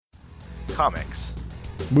Comics.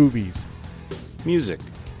 Movies. Music.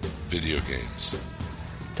 Video games.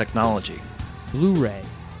 Technology. Blu-ray.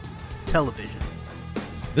 Television.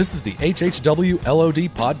 This is the HHW LOD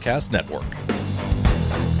Podcast Network.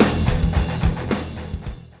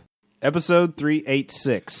 Episode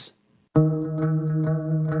 386.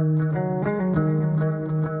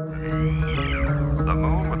 The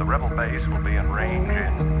moon with the rebel base will be in range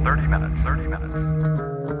in 30 minutes.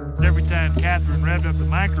 Every time Catherine revved up the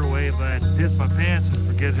microwave, I'd piss my pants and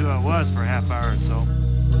forget who I was for a half hour or so.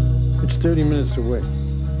 It's 30 minutes away.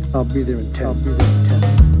 I'll be there in 10.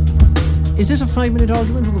 Is this a 5-minute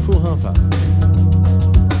argument or a full half hour?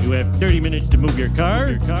 You have 30 minutes to move your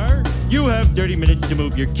car. You have 30 minutes to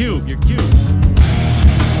move your cube.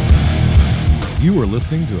 You are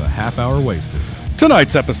listening to a half hour wasted.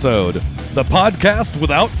 Tonight's episode, the podcast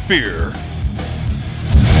without fear.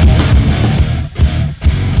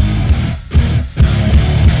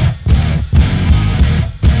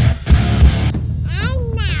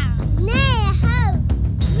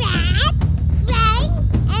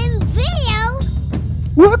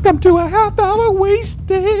 Welcome to a half hour wasted.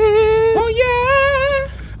 Oh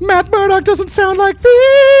yeah. Matt Murdock doesn't sound like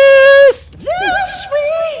this. Little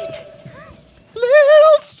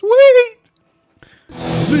sweet.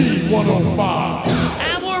 Z105.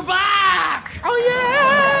 And we're back! Oh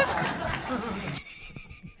yeah.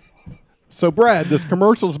 So Brad, this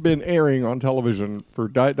commercial's been airing on television for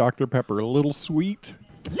Diet Dr. Pepper. Little sweet.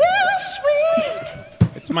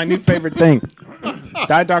 It's my new favorite thing.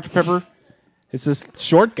 Diet Dr. Pepper. It's this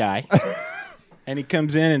short guy, and he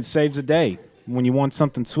comes in and saves the day. When you want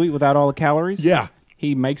something sweet without all the calories, Yeah.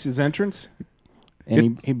 he makes his entrance,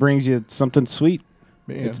 and he brings you something sweet.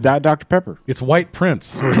 Man. It's Diet Dr. Pepper. It's White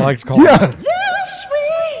Prince, or as I like to call him.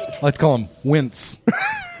 I like to call him Wince.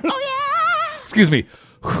 Excuse me,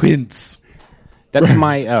 Wince. That's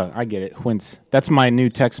my, I get it, Whence. That's my new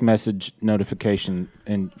text message notification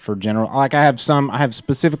and for general. Like I have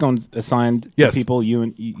specific ones assigned Yes. to people, you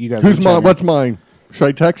guys. Who's are mine? chatting. What's mine? Should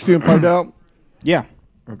I text you and find out? Yeah.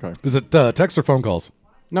 Okay. Is it text or phone calls?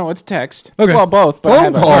 No, it's text. Okay. Well, both. But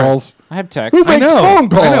Phone calls. I have text. Who makes phone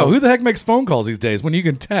calls? I know. Who the heck makes phone calls these days when you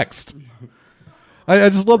can text? I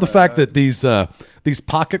just love the fact that these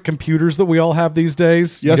pocket computers that we all have these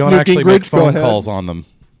days, Yes, you don't Newt actually make Gingrich, go phone ahead. calls on them.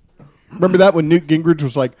 Remember that when Newt Gingrich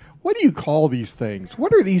was like, "What do you call these things?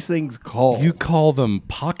 What are these things called?" You call them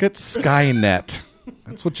Pocket Skynet.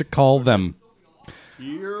 That's what you call them.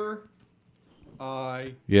 Here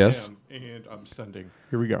I Yes. am, and I'm sending.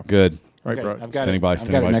 Here we go. Good. All right, Okay, bro. I've got Standing it. by, I've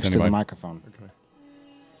standing got by, it next standing to by. the microphone.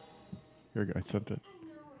 Here we go. I sent it.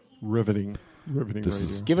 Riveting. This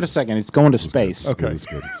is- radio. Give it a second. It's going to space. Okay. It's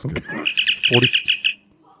good. It's good. 40.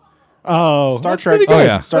 Oh, Star that's Trek. pretty good. Oh,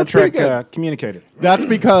 yeah. Star That's pretty Trek good. communicator. That's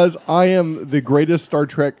because I am the greatest Star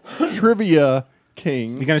Trek trivia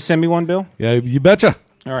king. You gonna send me one, Bill? Yeah, you betcha.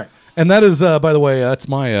 All right. And that is, by the way, that's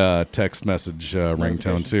my text message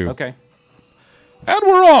ringtone, too. Okay. And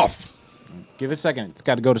we're off. Give it a second. It's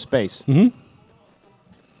got to go to space. Give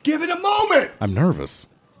it a moment. I'm nervous.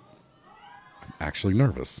 I'm actually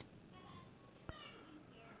nervous.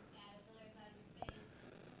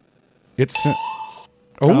 It's...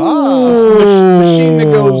 Machine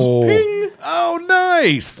that goes ping. Oh,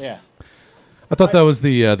 nice. Yeah. I thought that was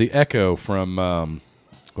the Echo from,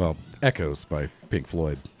 Echoes by Pink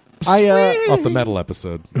Floyd. Off the Metal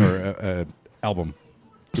episode, or album.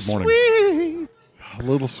 Good morning. A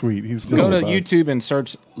little sweet. He's Go to YouTube and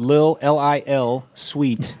search Lil L-I-L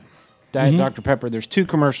Sweet Diet Dr. Pepper. There's 2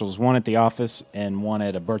 commercials, one at the office and one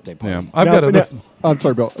at a birthday party. Yeah, I've got enough... I'm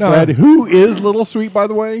sorry, Bill. Brad, who is Little Sweet, by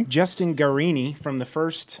the way? Justin Guarini from the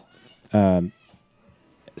first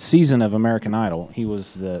season of American Idol. He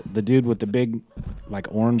was the dude with the big, like,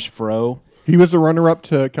 orange fro. He was the runner-up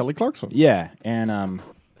to Kelly Clarkson. Yeah, and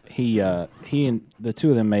he and the two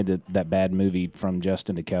of them made that bad movie From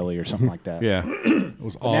Justin to Kelly or something like that. Yeah, it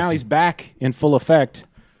was awesome. Now he's back in full effect.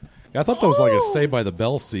 I thought that was like a Saved by the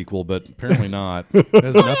Bell sequel, but apparently not. It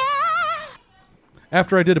has nothing-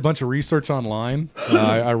 After I did a bunch of research online,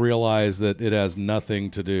 I realized that it has nothing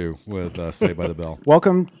to do with Saved by the Bell.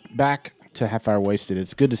 Welcome back to Half Hour Wasted.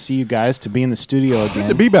 It's good to see you guys, to be in the studio again.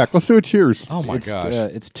 To be back. Let's do a cheers. Oh my gosh!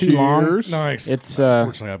 It's too long. Cheers. Nice. It's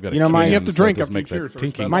Unfortunately, I've got a you know, my- can, You have to so it drink doesn't after make you that cheers.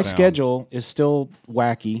 tinking My sound. schedule is still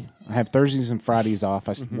wacky. I have Thursdays and Fridays off.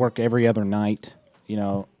 I work every other night. You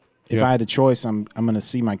know, if Yep. I had a choice, I'm going to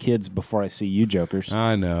see my kids before I see you jokers.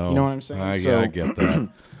 I know. You know what I'm saying? I So- get that.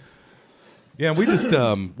 Yeah, we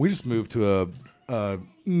just moved to a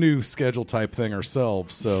new schedule type thing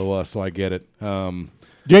ourselves, so I get it.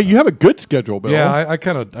 Yeah, you have a good schedule, Bill. Yeah, I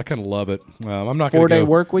kind of love it. I'm not 4-day gonna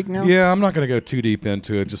work week now? Yeah, I'm not going to go too deep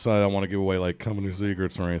into it. Just I don't want to give away like company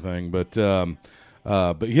secrets or anything. But yeah,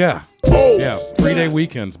 3-day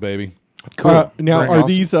weekends, baby. Now, Very are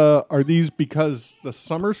awesome. these because the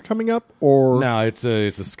summer's coming up, or No, it's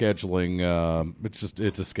a scheduling. It's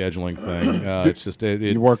a scheduling thing. It's just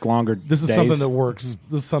You work longer. This is days. something that works.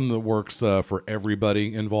 This is something that works for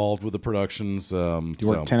everybody involved with the productions. You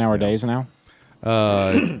work 10-hour days now.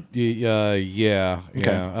 Yeah.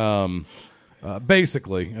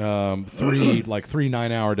 Basically, 3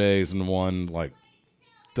 9-hour days and one like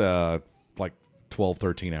 12,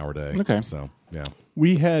 13-hour day. Okay. So yeah.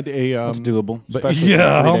 we had a It's doable. But especially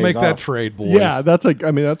yeah, for 3 I'll days make that off. trade, boys. yeah, that's a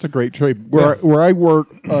great trade. Where I work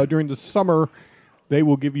during the summer, they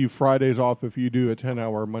will give you Fridays off if you do a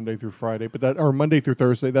 10-hour Monday through Friday, or Monday through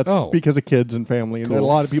Thursday. That's because of kids and family, and a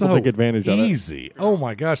lot of people So take advantage of it. easy. Oh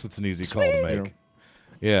my gosh, that's an easy call to make.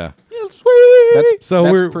 Yeah. That's So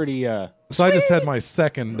that's we're pretty. So I just had my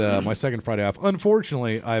second Friday off.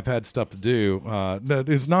 Unfortunately, I've had stuff to do.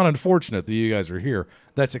 It's not unfortunate that you guys are here.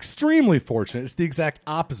 That's extremely fortunate. It's the exact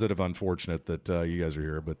opposite of unfortunate that you guys are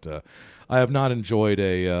here. But I have not enjoyed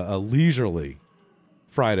a leisurely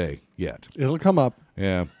Friday yet. It'll come up.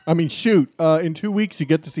 Yeah. I mean, shoot! In 2 weeks, you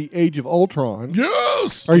get to see Age of Ultron.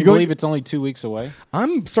 Yes. Are Do you you going? believe it's only 2 weeks away?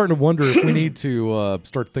 I'm starting to wonder if we need to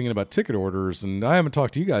start thinking about ticket orders. And I haven't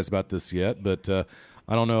talked to you guys about this yet, but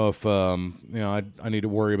I don't know if I need to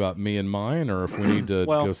worry about me and mine, or if we need to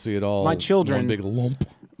Well, go see it all. my in children- one big lump.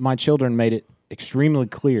 My children made it extremely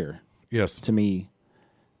clear Yes. to me.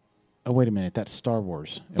 Oh, wait a minute. That's Star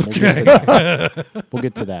Wars. And we'll get to that. We'll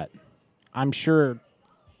get to that. I'm sure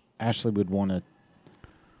Ashley would want to.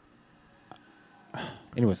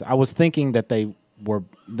 Anyways, I was thinking that they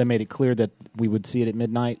made it clear that we would see it at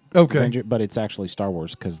midnight. Okay. But it's actually Star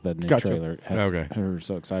Wars because the new Gotcha. trailer had her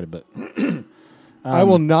so excited. But I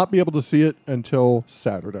will not be able to see it until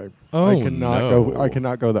Saturday. Oh, I cannot no. go. I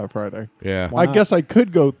cannot go that Friday. Yeah. Why I not? guess I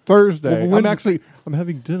could go Thursday. Well, I'm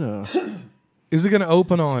having dinner. Is it going to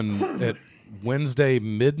open on at Wednesday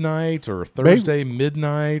midnight or Thursday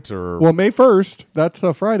midnight or? Well, May 1st. That's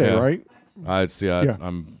a Friday, Yeah. right? I'd see. Yeah.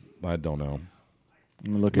 I don't know.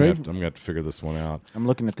 I'm looking. Maybe- At, I'm gonna have to figure this one out. I'm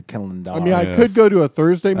looking at the calendar. I mean, I yes. could go to a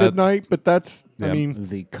Thursday midnight, but that's. yeah. I mean,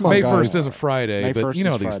 the come on, May guys. 1st is a Friday, May but 1st you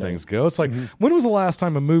know is these Friday. things go. It's like when was the last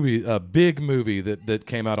time a big movie that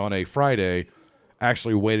came out on a Friday,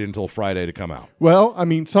 actually waited until Friday to come out? Well, I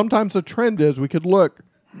mean, sometimes the trend is we could look.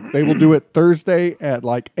 They will do it Thursday at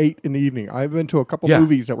like 8 in the evening. I've been to a couple Yeah.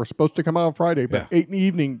 movies that were supposed to come out on Friday, but Yeah. 8 in the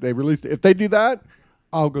evening they released it. If they do that,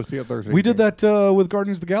 I'll go see it Thursday. We did evening. that with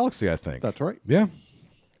Guardians of the Galaxy, I think. That's right. Yeah,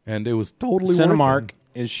 and it was totally worth Cinemark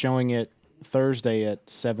it. is showing it Thursday at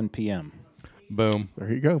 7 p.m. Boom.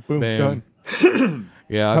 There you go. Boom. Bam. Done.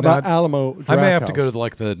 Yeah. How about Alamo? I may Draft have to go House? to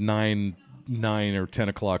like the 9 or 10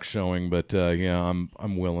 o'clock showing, but yeah,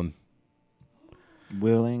 I'm willing.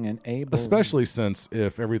 Willing and able. Especially since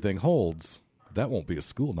if everything holds, that won't be a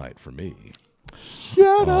school night for me.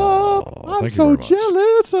 Shut up! I'm thank you so very much.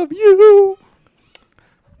 jealous of you.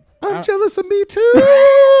 I'm jealous of me too.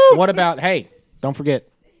 What about, hey, don't forget,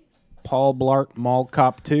 Paul Blart Mall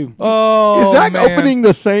Cop 2. Oh, Is that man. opening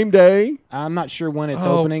the same day? I'm not sure when it's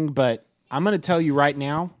Oh. opening, but I'm going to tell you right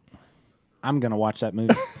now, I'm going to watch that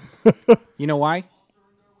movie. You know why?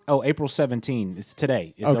 Oh, April 17. It's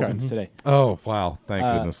today. It Okay. opens today. Oh wow! Thank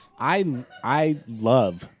goodness. I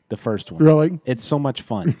love the first one. Really? It's so much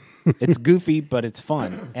fun. It's goofy, but it's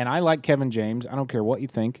fun. And I like Kevin James. I don't care what you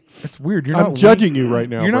think. It's weird. You're I'm not judging you right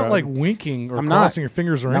now. You're not Brad. like winking or I'm not. crossing your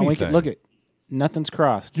fingers or Not anything. winking. Look at nothing's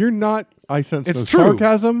crossed. You're not. I sense It's no true.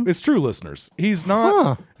 sarcasm. It's true, listeners. He's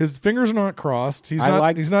not. Huh. His fingers are not crossed. He's I not.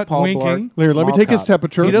 like he's not Paul winking. Blart. Here, let me Mall take his Cop.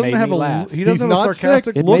 temperature. He doesn't made have me a. laugh. He doesn't He's have a not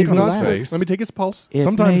sarcastic sick. It look made on me his laugh. face. Let me take his pulse. It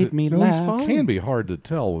Sometimes made me No, he's laugh. fine. It can be hard to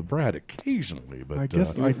tell with Brad occasionally, but I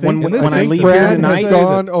guess I think When- in when this I instance, leave here Brad tonight- has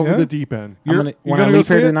gone over Yeah? the deep end. When I gonna leave go here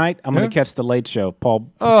see it? tonight, I'm going Yeah? to catch the Late Show. Paul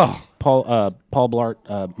oh,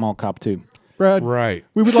 Blart Mall Cop 2. Brad, right.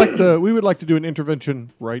 we would like to do an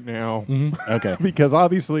intervention right now Okay. because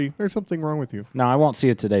obviously there's something wrong with you. No, I won't see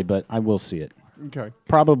it today, but I will see it. Okay.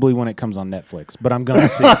 Probably when it comes on Netflix, but I'm going to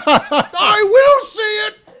see it. I will see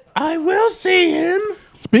it. I will see him.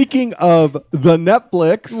 Speaking of the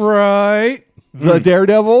Netflix, Right. the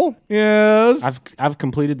Daredevil. Yes. I've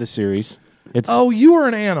completed the series. It's Oh, you are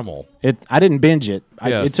an animal. I didn't binge it.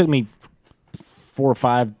 Yes. It took me 4 or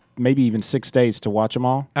 5 maybe even 6 days to watch them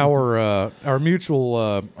all. Our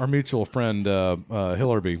mutual friend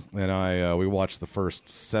Hillerby and I we watched the first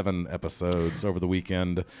 7 episodes over the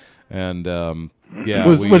weekend, and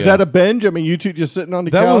was that a binge? I mean, you two just sitting on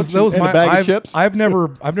the couch that was and my a bag of chips. I've never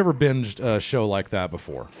binged a show like that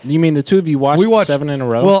before. You mean the two of you watched 7 in a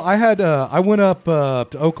row? Well, I went up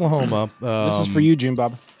to Oklahoma. This is for you, June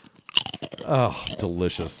Bob. Oh,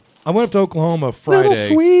 delicious! I went up to Oklahoma Friday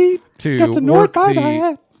sweet. to Got the work North by the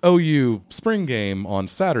that. OU spring game on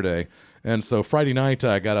Saturday, and so Friday night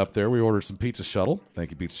I got up there. We ordered some Pizza Shuttle.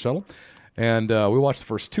 Thank you, Pizza Shuttle. And we watched the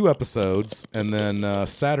first 2 episodes, and then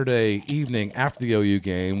Saturday evening after the OU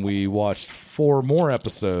game, we watched 4 more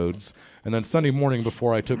episodes. And then Sunday morning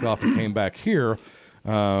before I took off and came back here,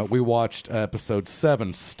 we watched episode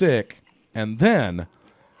 7, Stick. And then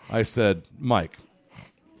I said, Mike,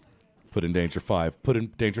 put in Danger 5. Put in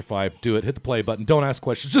Danger 5. Do it. Hit the play button. Don't ask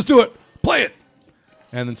questions. Just do it. Play it.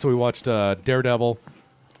 And then so we watched Daredevil,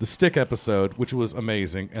 the Stick episode, which was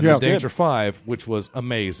amazing, and then Danger 5, which was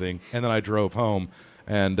amazing. And then I drove home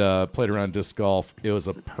and played around disc golf. It was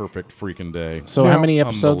a perfect freaking day. So how many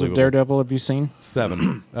episodes of Daredevil have you seen?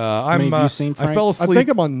 7. How many have you seen, Frank? I fell asleep. I think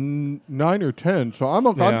I'm on 9 or 10, so I'm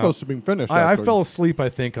close to being finished. I fell asleep, I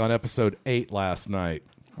think, on episode 8 last night.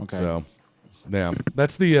 Okay. So, yeah,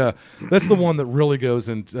 that's the one that really goes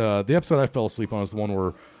into the episode I fell asleep on is the one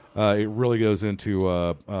where it really goes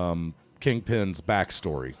into Kingpin's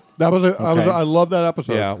backstory. That was I love that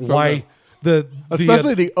episode. Yeah, so why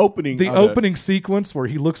especially the opening. The opening sequence where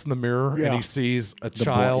he looks in the mirror and he sees a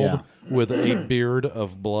child with a beard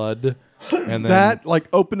of blood, and then that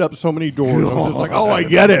opened up so many doors. I was just like, oh, I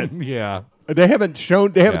get it. Yeah, they haven't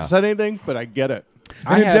said anything, but I get it.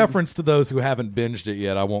 And in deference to those who haven't binged it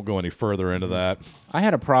yet, I won't go any further into that. I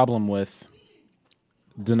had a problem with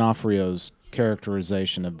D'Onofrio's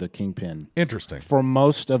characterization of the Kingpin. Interesting. For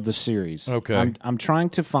most of the series. Okay. I'm trying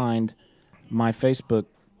to find my Facebook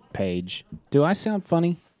page. Do I sound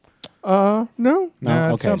funny? No. Nah,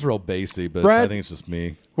 Okay. It sounds real basic, but Brad, I think it's just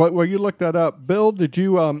me. Well, you looked that up. Bill, did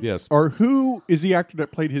you? Yes. Or who is the actor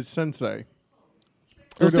that played his sensei?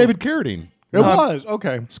 It was David Carradine. It was.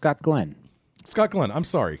 Okay. Scott Glenn. Scott Glenn. I'm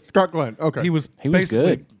sorry. Scott Glenn. Okay. He was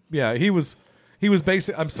basically good. Yeah, he was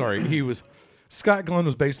basic. I'm sorry. He was Scott Glenn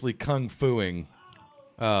was basically kung fuing.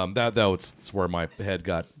 That's where my head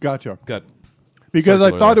got Gotcha. Because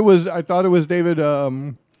I thought it was David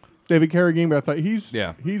Carradine, but I thought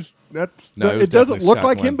it doesn't look Scott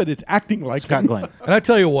like Glenn. him, but it's acting like Scott him. Glenn. And I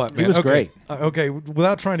tell you what, man, was great. Okay,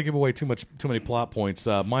 without trying to give away too many plot points,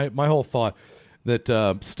 my whole thought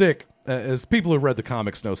that Stick, as people who read the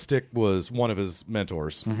comics know, Stick was one of his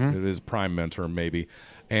mentors, his prime mentor maybe,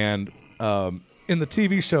 and in the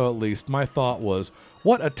TV show at least, my thought was,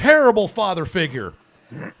 what a terrible father figure.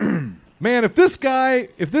 Man, if this guy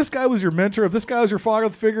was your mentor, if this guy was your father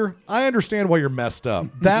figure, I understand why you're messed up.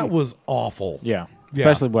 That was awful. Yeah. Yeah.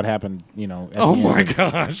 Especially what happened, at Oh the my end.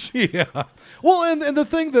 gosh. Yeah. Well, and the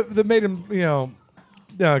thing that made him,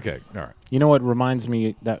 okay, all right. You know what reminds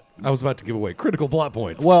me that... I was about to give away critical plot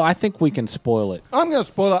points. Well, I think we can spoil it. I'm going to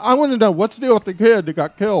spoil it. I want to know what's the deal with the kid that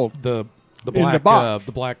got killed. the in the box.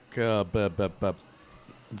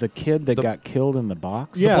 The kid that got killed in the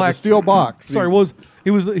box? Yeah, the steel box. Sorry,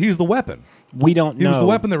 he's the weapon. We don't know. He was the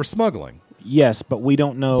weapon they were smuggling. Yes, but we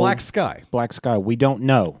don't know. Black Sky. Black Sky. We don't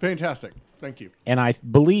know. Fantastic. Thank you. And I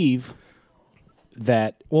believe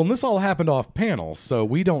that... Well, and this all happened off panel, so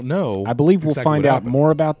we don't know. I believe we'll exactly find what out happened. more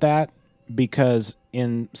about that because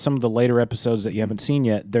in some of the later episodes that you haven't seen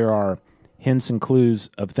yet, there are hints and clues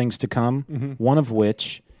of things to come, one of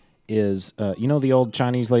which is, the old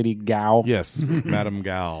Chinese lady Gao? Yes, Madame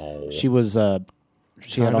Gao. She was,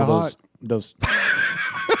 she had Kinda all those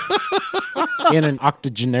in an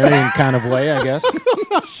octogenarian kind of way, I guess.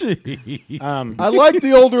 Jeez. I like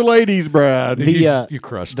the older ladies, Brad. You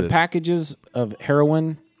crushed the it. packages of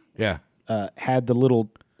heroin Yeah. had the little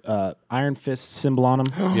Iron Fist symbol on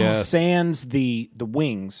them. Yes. Sans the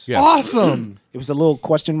wings. Yeah. Awesome. It was a little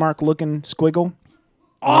question mark looking squiggle.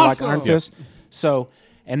 Awesome. Like Iron Fist. So,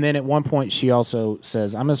 and then at one point she also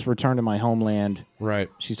says, I must return to my homeland. Right.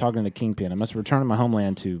 She's talking to the Kingpin. I must return to my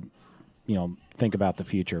homeland to, think about the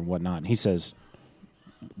future and whatnot. And he says,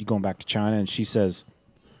 you going back to China? And she says,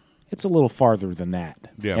 it's a little farther than that.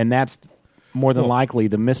 Yeah. And that's more than likely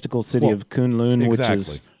the mystical city of Kunlun,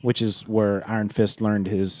 exactly. which is where Iron Fist learned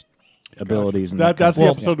his abilities. And That's kind the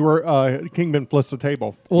of episode where Kingpin flips the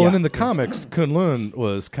table. Well, Yeah. and in the comics, Kunlun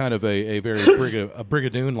was kind of a very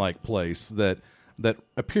Brigadoon-like place that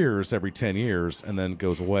appears every 10 years and then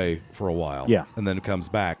goes away for a while. Yeah. And then comes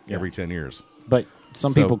back every 10 years. But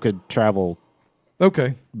some So- people could travel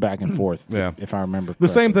Okay. back and forth. Yeah. if I remember. The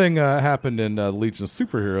same correctly. thing happened in Legion of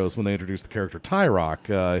Superheroes when they introduced the character Tyrock.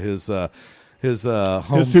 His home His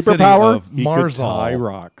city superpower? of He could tie Marzal.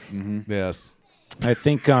 rocks. Yes. I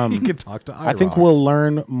think He could talk to I think Irox. we'll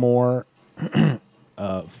learn more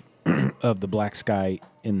of the Black Sky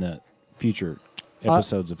in the future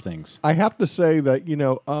episodes of things. I have to say that,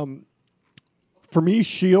 for me,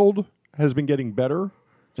 S.H.I.E.L.D. has been getting better.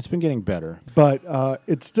 It's been getting better. But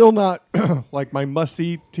it's still not like my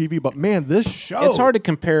must-see TV. But, man, this show... It's hard to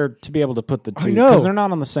compare to be able to put the two I know. because they're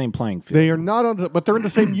not on the same playing field. They are not on but they're in the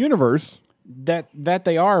same universe. That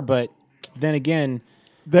they are, but then again,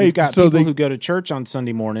 They- you've got so people they- who go to church on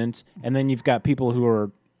Sunday mornings, and then you've got people who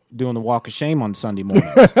are doing the walk of shame on Sunday mornings.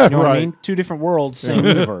 You know what I Right. mean? Two different worlds, same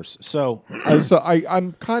universe. So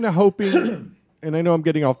I'm kind of hoping, and I know I'm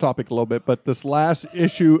getting off topic a little bit, but this last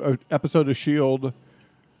episode of S.H.I.E.L.D.,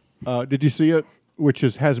 did you see it? Which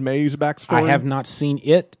has May's backstory? I have not seen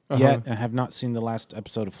it yet. I have not seen the last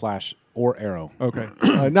episode of Flash or Arrow. Okay.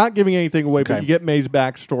 Not giving anything away, but Okay. you get May's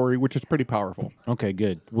backstory, which is pretty powerful. Okay,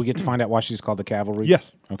 good. We get to find out why she's called the Cavalry?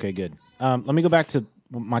 Yes. Okay, good. Let me go back to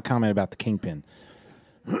my comment about the Kingpin.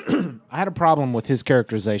 I had a problem with his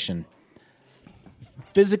characterization.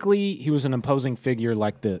 Physically, he was an imposing figure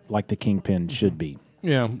like the Kingpin should be.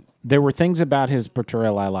 Yeah. There were things about his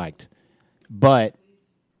portrayal I liked, but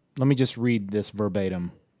let me just read this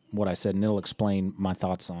verbatim, what I said, and it'll explain my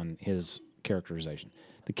thoughts on his characterization.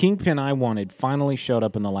 The Kingpin I wanted finally showed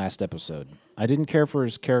up in the last episode. I didn't care for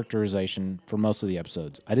his characterization for most of the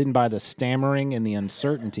episodes. I didn't buy the stammering and the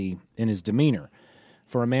uncertainty in his demeanor.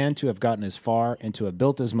 For a man to have gotten as far and to have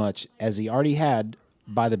built as much as he already had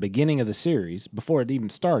by the beginning of the series, before it even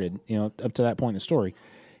started, up to that point in the story,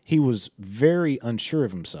 he was very unsure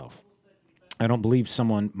of himself. I don't believe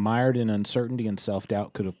someone mired in uncertainty and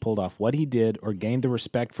self-doubt could have pulled off what he did or gained the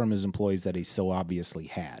respect from his employees that he so obviously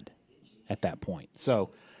had at that point. So,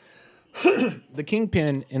 the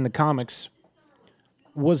Kingpin in the comics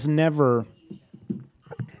was never...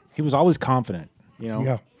 He was always confident,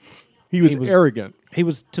 Yeah. He was arrogant. He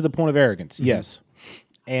was to the point of arrogance, yes.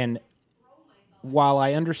 And while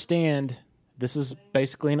I understand this is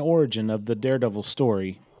basically an origin of the Daredevil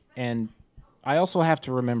story, and I also have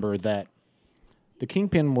to remember that the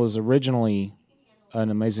Kingpin was originally an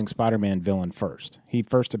Amazing Spider-Man villain first. He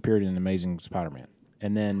first appeared in Amazing Spider-Man.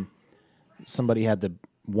 And then somebody had the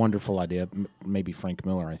wonderful idea, maybe Frank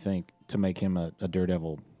Miller, I think, to make him a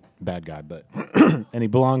Daredevil bad guy. But and he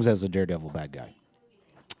belongs as a Daredevil bad guy.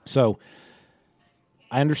 So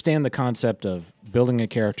I understand the concept of building a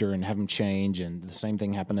character and have him change, and the same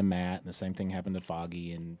thing happened to Matt, and the same thing happened to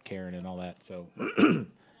Foggy and Karen and all that. So,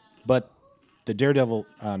 but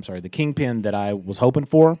the Kingpin that I was hoping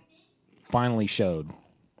for finally showed.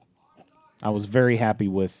 I was very happy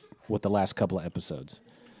with the last couple of episodes.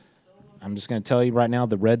 I'm just going to tell you right now,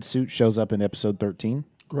 the red suit shows up in episode 13.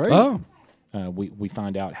 Great. Oh. We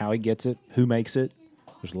find out how he gets it, who makes it.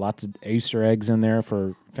 There's lots of Easter eggs in there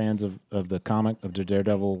for fans of the comic, of the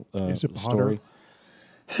Daredevil Is it story.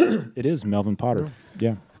 It is Melvin Potter.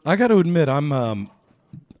 Yeah. I got to admit, I'm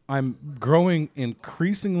growing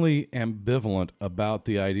increasingly ambivalent about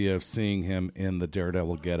the idea of seeing him in the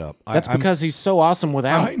Daredevil getup. That's because he's so awesome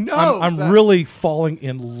without I it. know. I'm really falling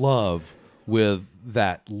in love with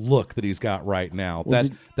that look that he's got right now. Well,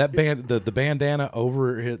 The bandana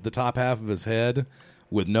over the top half of his head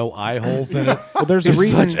with no eye holes in it. Well, there's a is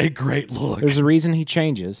reason. such a great look. There's a reason he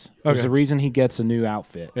changes. There's Okay. a reason he gets a new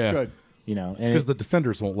outfit. Yeah. Good. And It's because the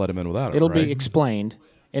defenders won't let him in without it. it'll right? be explained.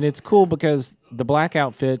 And it's cool because the black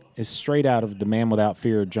outfit is straight out of The Man Without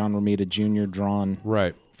Fear, John Romita Jr. drawn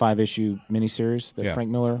right. 5-issue miniseries that Yeah. Frank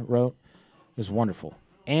Miller wrote. It was wonderful.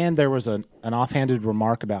 And there was an offhanded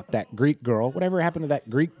remark about that Greek girl. Whatever happened to that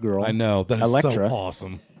Greek girl? I know that is Elektra. so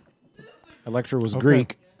awesome. Elektra was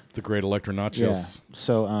Greek. The great Electra Yeah. Nachos.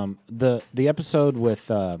 So the episode with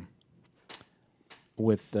the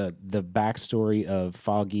backstory of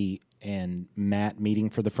Foggy and Matt meeting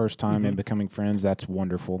for the first time and becoming friends, that's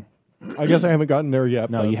wonderful. I guess I haven't gotten there yet.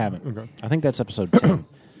 No, but- you haven't. Okay. I think that's episode 10.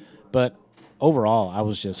 But overall, I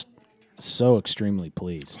was just so extremely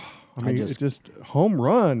pleased. I mean, it's just home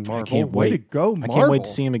run, Marvel. I can't Way wait. to go, I Marvel. can't wait to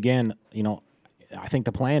see him again. I think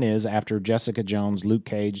the plan is after Jessica Jones, Luke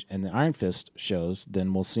Cage, and the Iron Fist shows,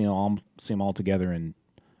 then we'll see them all together in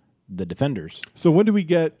the Defenders. So when do we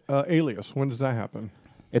get Alias? When does that happen?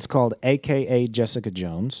 It's called AKA Jessica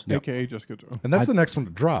Jones. AKA Jessica Jones. And that's the next one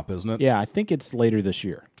to drop, isn't it? Yeah, I think it's later this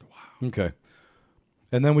year. Okay.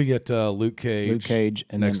 And then we get Luke Cage.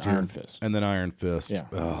 and next then year. Iron Fist. And then Iron Fist. Yeah.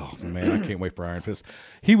 Oh, man, I can't wait for Iron Fist.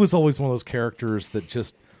 He was always one of those characters that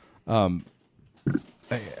just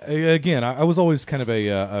again, I was always kind of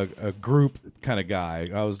a group kind of guy.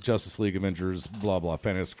 I was Justice League, Avengers, blah blah,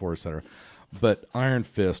 Fantastic Four, etc. But Iron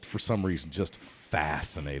Fist, for some reason, just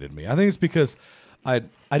fascinated me. I think it's because I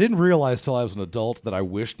didn't realize till I was an adult that I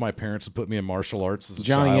wished my parents had put me in martial arts as a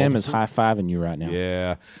child. Johnny M is high-fiving you right now.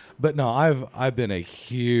 Yeah, but no, I've been a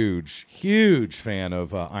huge fan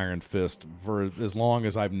of Iron Fist for as long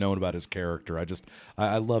as I've known about his character.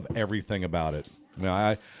 I love everything about it.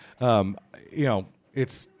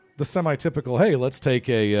 It's the semi-typical. Hey, let's take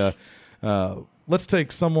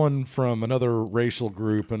someone from another racial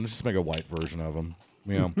group and just make a white version of them.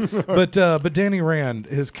 But Danny Rand,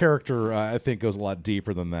 his character, I think goes a lot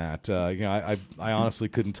deeper than that. I honestly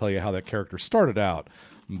couldn't tell you how that character started out,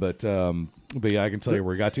 but yeah, I can tell you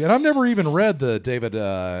where he got to. And I've never even read the David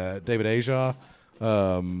Aja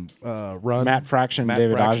run. Matt Fraction,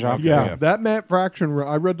 David Aja. Yeah, that Matt Fraction.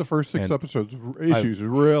 I read the first 6 episodes. Issues is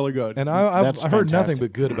really good. And I've heard nothing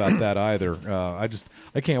but good about that either. I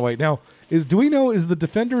can't wait. Now, do we know, is the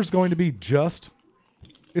Defenders going to be just?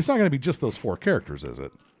 It's not going to be just those 4 characters, is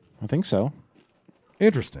it? I think so.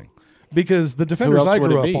 Interesting, because the Defenders I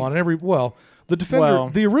grew up on,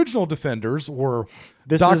 the original Defenders were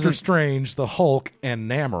Doctor Strange, the Hulk, and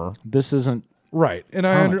Namor. This isn't right, and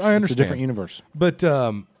I understand. It's a different universe. But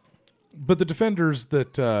the Defenders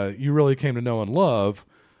that you really came to know and love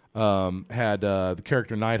had the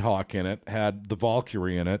character Nighthawk in it, had the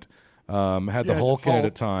Valkyrie in it. Had the Hulk in it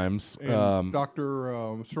at times.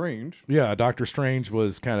 Doctor Strange. Yeah, Doctor Strange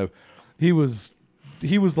was kind of he was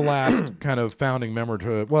the last kind of founding member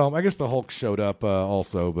to. Well, I guess the Hulk showed up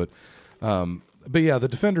also, but yeah, the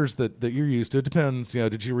Defenders that you're used to. It depends.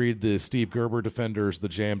 Did you read the Steve Gerber Defenders, the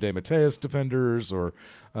J.M. DeMatteis Defenders, or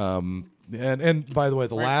and by the way,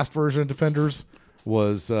 the last version of Defenders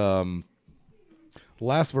was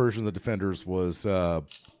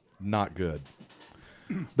not good.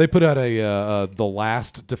 They put out the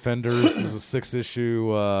Last Defenders is a 6-issue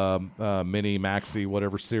mini maxi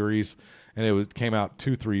whatever series, and it came out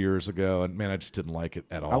 2-3 years ago, and man, I just didn't like it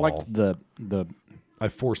at all. I liked the. I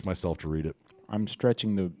forced myself to read it. I'm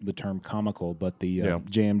stretching the term comical, but the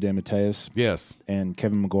J.M. DeMatteis, yes, and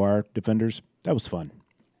Kevin McGuire Defenders, that was fun.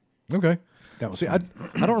 Okay, that was. See, fun.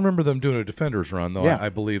 I don't remember them doing a Defenders run though. Yeah. I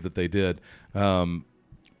believe that they did. I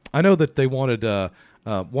know that they wanted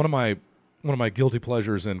one of my guilty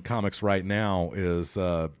pleasures in comics right now is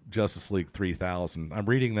Justice League 3000. I'm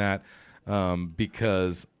reading that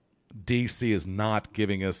because DC is not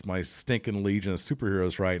giving us my stinking legion of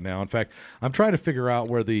superheroes right now. In fact, I'm trying to figure out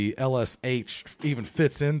where the LSH even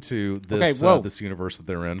fits into this this universe that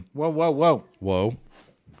they're in. Whoa!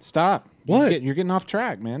 Stop! What? You're getting off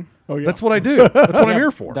track, man. Oh yeah, that's what I do. That's what I'm here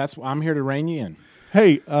for. I'm here to rein you in.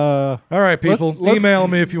 Hey, all right, people, email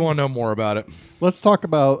me if you want to know more about it. Let's talk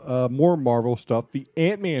about more Marvel stuff. The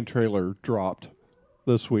Ant-Man trailer dropped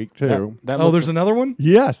this week too. There's another one.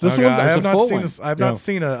 Yes, this one. I have not seen one. this. I have not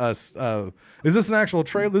seen a. Is this an actual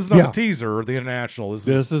trailer? This is not a teaser or the international. This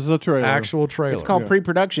is a trailer. Actual trailer. It's called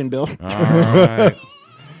pre-production, Bill. All right.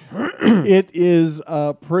 It is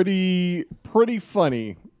pretty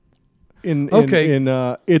funny.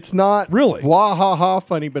 It's not really wah ha ha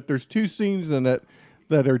funny, but there's 2 scenes in it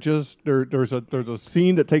that are just there's a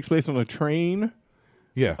scene that takes place on a train.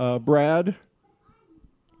 Yeah. Brad.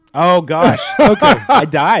 Oh gosh. Okay. I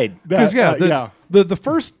died. Because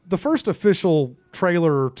the first official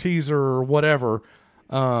trailer, teaser, or whatever,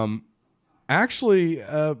 actually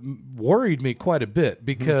worried me quite a bit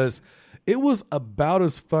because it was about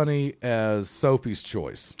as funny as Sophie's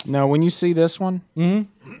Choice. Now, when you see this one,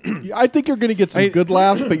 I think you're going to get some good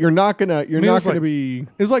laughs, but you're not gonna be.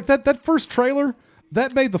 It was like that first trailer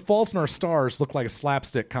that made The Fault in Our Stars look like a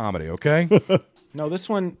slapstick comedy. Okay. No, this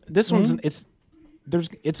one's it's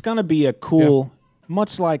going to be a cool,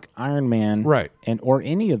 much like Iron Man, right? Or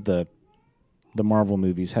any of the Marvel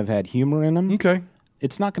movies have had humor in them. Okay.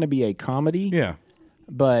 It's not going to be a comedy. Yeah.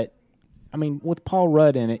 But I mean, with Paul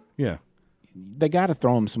Rudd in it, yeah, they got to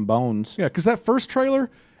throw him some bones. Yeah, because that first trailer,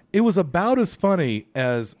 it was about as funny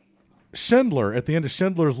as Schindler at the end of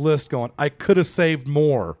Schindler's List going, "I could have saved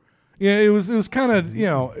more." Yeah, it was kind of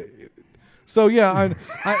So yeah, I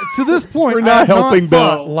to this point, we're not helping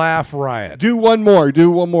Bill. Laugh Riot. Do one more.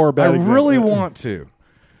 About I really want to.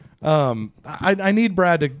 I need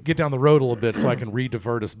Brad to get down the road a little bit so I can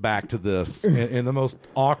re-divert us back to this in the most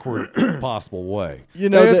awkward possible way.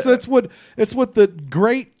 It's what the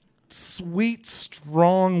great, sweet,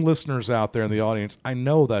 strong listeners out there in the audience. I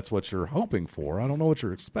know that's what you're hoping for. I don't know what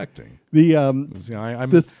you're expecting.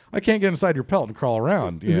 I can't get inside your pelt and crawl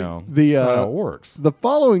around. That's not how it works.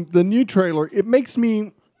 The new trailer, it makes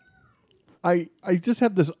me. I just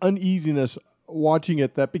have this uneasiness watching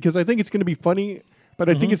it that because I think it's going to be funny, but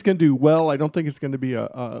I think it's going to do well. I don't think it's going to be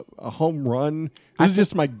a home run. This is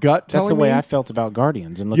just my gut telling me. That's the way I felt about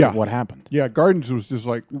Guardians, and look at what happened. Yeah, Guardians was just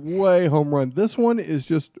like way home run. This one is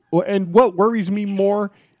just, and what worries me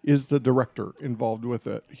more is the director involved with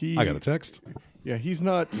it. I got a text. Yeah, he's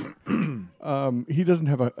not. He doesn't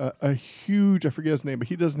have a huge. I forget his name, but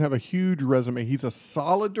he doesn't have a huge resume. He's a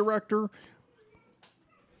solid director,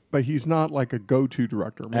 but he's not like a go-to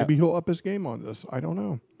director. Maybe he'll up his game on this. I don't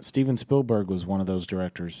know. Steven Spielberg was one of those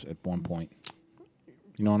directors at one point.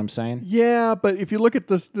 You know what I'm saying? Yeah, but if you look at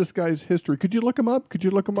this guy's history, could you look him up? Could you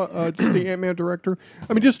look him up? Just the Ant-Man director.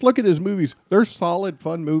 I mean, just look at his movies. They're solid,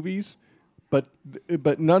 fun movies, but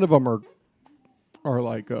none of them are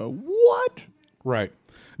like what? Right.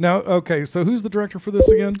 Now, okay, so who's the director for this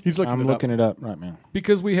again? He's looking. I'm looking it up right now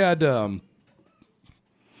because we had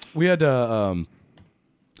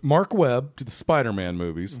Mark Webb do the Spider-Man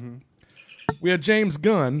movies. Mm-hmm. We had James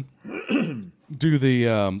Gunn do the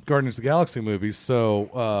Guardians of the Galaxy movies.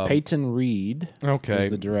 So Peyton Reed, is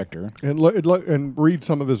the director, and read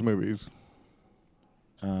some of his movies.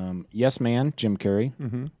 Yes Man, Jim Carrey.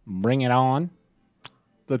 Mm-hmm. Bring It On,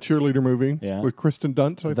 the cheerleader movie with Kristen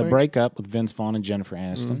Dunst. I The think. Breakup with Vince Vaughn and Jennifer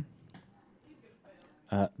Aniston.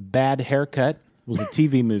 Bad Haircut was a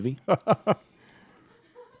TV movie.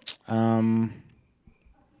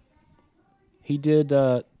 He did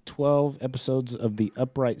 12 episodes of the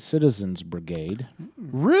Upright Citizens Brigade.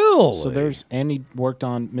 Really? So and he worked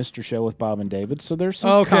on Mr. Show with Bob and David. So there's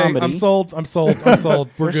some comedy. I'm sold. We're there's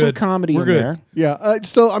good. Some comedy We're in good. there. Yeah.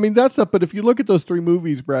 So I mean that's up. But if you look at those 3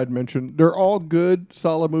 movies Brad mentioned, they're all good,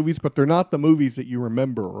 solid movies. But they're not the movies that you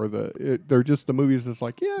remember, or they're just the movies that's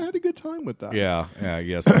like, yeah, I had a good time with that. Yeah.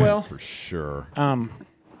 Yes. Well, for sure. And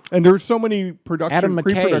there's so many Adam McKay,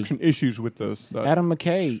 pre-production issues with this. Adam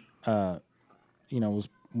McKay,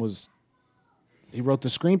 was he wrote the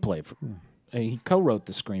screenplay for. He co-wrote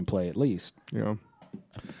the screenplay at least. Yeah.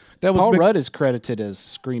 That was Paul Rudd is credited as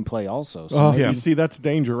screenplay also. So you see, that's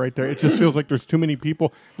danger right there. It just feels like there's too many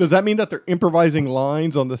people. Does that mean that they're improvising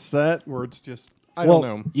lines on the set where it's just, I don't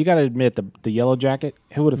know. You got to admit, the Yellow Jacket,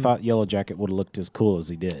 who would have thought Yellow Jacket would have looked as cool as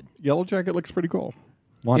he did? Yellow Jacket looks pretty cool.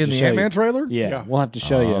 We'll have in to the show Ant-Man you. trailer? Yeah, we'll have to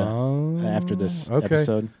show you after this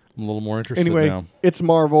episode. I'm a little more interested Anyway, now. it's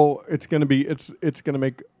Marvel. It's going to be, it's going to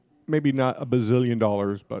make maybe not $1 billion,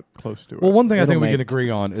 but close to it. Well, one thing I think we can agree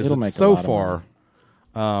on is that so far,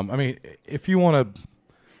 I mean, if you want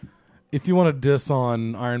to diss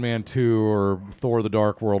on Iron Man 2 or Thor: The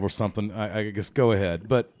Dark World or something, I guess go ahead.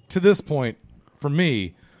 But to this point, for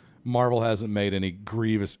me, Marvel hasn't made any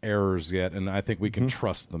grievous errors yet, and I think we can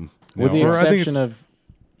trust them. With the exception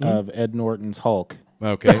of Ed Norton's Hulk.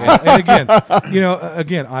 Okay, and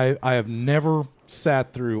again, I have never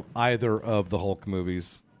sat through either of the Hulk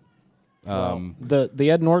movies. The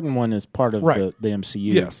Ed Norton one is part of the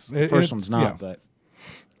MCU. Yes, the first one's not, but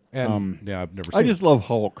I've never seen I just love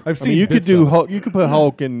Hulk. I've seen you could bits do of it. Hulk. You could put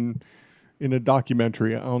Hulk in a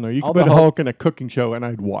documentary. I don't know. You could put Hulk in a cooking show, and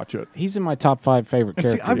I'd watch it. he's in my top 5 favorite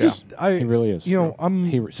characters. He really is. You know,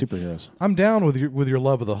 superheroes. I'm down with your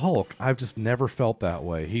love of the Hulk. I've just never felt that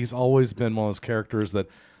way. He's always been one of those characters that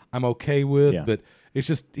I'm okay with, but it's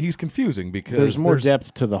just he's confusing because there's more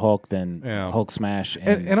depth to the Hulk than Hulk Smash.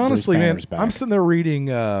 And honestly, man, back. I'm sitting there reading,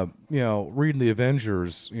 reading the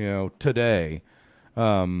Avengers, today.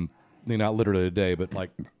 Not literally today, but like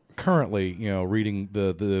currently, reading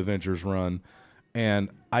the Avengers run, and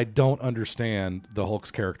I don't understand the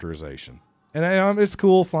Hulk's characterization. And it's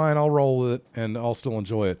cool, fine, I'll roll with it, and I'll still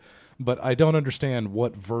enjoy it. But I don't understand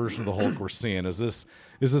what version of the Hulk we're seeing. Is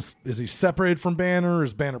he separated from Banner?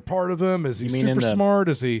 Is Banner part of him? Is he super smart?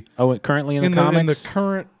 Is he currently in the comics? In the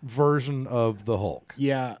current version of the Hulk?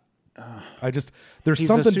 Yeah. There's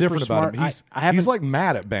something different about him. He's like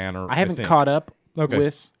mad at Banner. I haven't caught up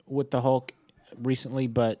with the Hulk recently,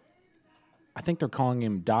 but I think they're calling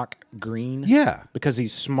him Doc Green. Yeah. Because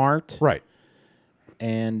he's smart. Right.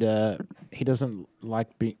 And he doesn't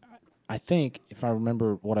like being... I think, if I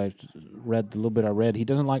remember what I read, the little bit I read, he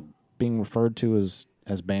doesn't like being referred to as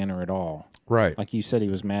Banner at all. Right. Like you said, he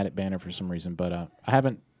was mad at Banner for some reason, but I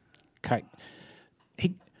haven't...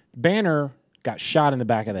 Banner got shot in the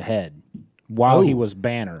back of the head while he was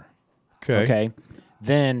Banner. Okay.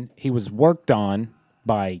 Then he was worked on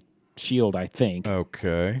by S.H.I.E.L.D., I think.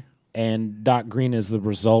 Okay. And Doc Green is the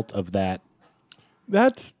result of that.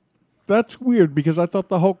 That's weird because I thought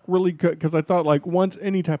the Hulk really could, because I thought like once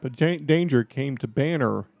any type of danger came to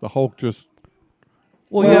Banner, the Hulk just...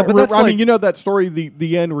 Well, yeah, but that's I mean, you know that story,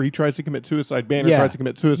 the end where he tries to commit suicide, Banner tries to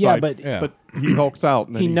commit suicide, but he hulks out.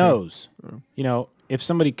 And he knows. If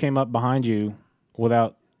somebody came up behind you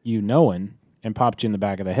without you knowing, and popped you in the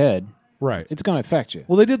back of the head, right, it's going to affect you.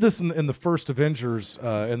 Well, they did this in the first Avengers,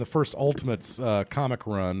 in the first Ultimates comic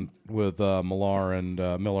run with Millar and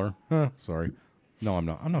Miller. Sorry. No, I'm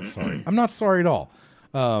not. I'm not sorry. I'm not sorry at all.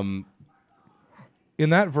 In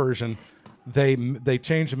that version, they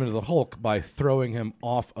changed him into the Hulk by throwing him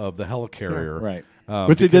off of the helicarrier. Right.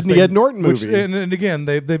 Which they did in the Ed Norton movie. And again,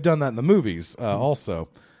 they've done that in the movies also.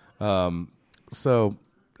 But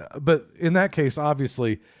in that case,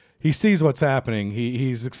 obviously, he sees what's happening.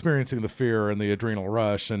 He's experiencing the fear and the adrenal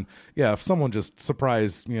rush. And yeah, if someone just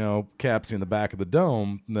caps you in the back of the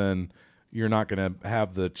dome, then you're not going to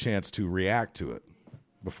have the chance to react to it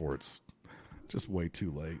before it's just way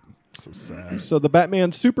too late. So sad. So the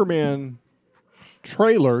Batman Superman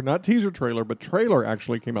trailer, not teaser trailer, but trailer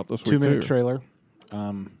actually came out this week. 2-minute trailer.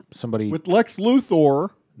 Somebody with Lex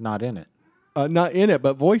Luthor not in it. Not in it,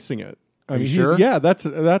 but voicing it. Are you sure? Yeah,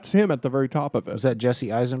 that's him at the very top of it. Was that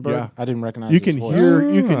Jesse Eisenberg? Yeah. I didn't recognize his voice.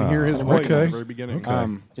 You can hear his voice at the very beginning.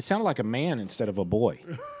 Okay. It sounded like a man instead of a boy.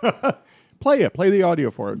 Play the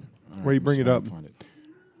audio for it, where you bring it up.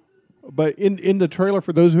 But in the trailer,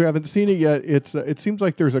 for those who haven't seen it yet, it seems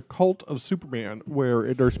like there's a cult of Superman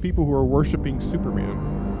where there's people who are worshiping Superman.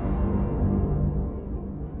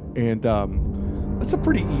 And that's a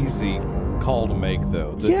pretty easy call to make,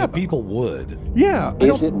 though. The people would. Yeah.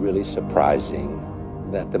 Is it really surprising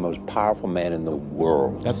that the most powerful man in the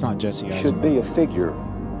world that's not Jesse Eisenberg. should be a figure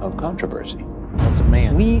of controversy? That's a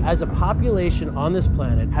man. We, as a population on this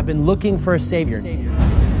planet, have been looking for a savior.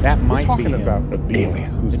 That might We're be talking him. about a being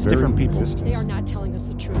whose It's very different people. existence They are not telling us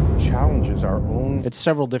the truth. challenges our own. It's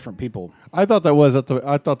several different people. I thought that was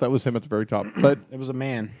him at the very top. But it was a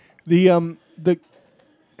man. He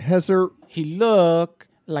looked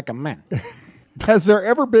like a man. Has there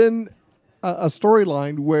ever been a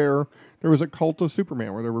storyline where there was a cult of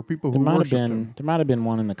Superman, where there were people who worshipped him? There might have been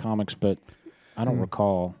one in the comics, but I don't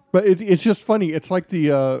recall. But it's just funny. It's like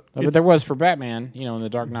the. But there was for Batman, in The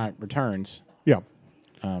Dark Knight Returns. Yeah.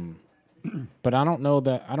 But I don't know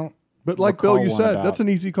that. I don't. But like Bill, you said, about, that's an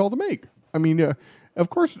easy call to make. I mean, of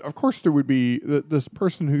course, there would be this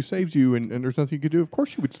person who saves you, and there's nothing you could do. Of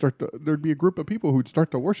course, there'd be a group of people who'd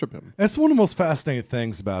start to worship him. That's one of the most fascinating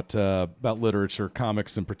things about literature,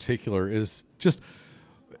 comics in particular, is just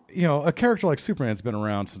a character like Superman's been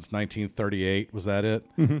around since 1938. Was that it?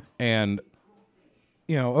 Mm-hmm. And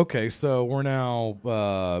okay, so we're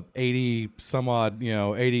now 80 some odd,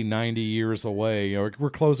 80, 90 years away. We're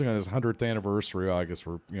closing on his 100th anniversary. I guess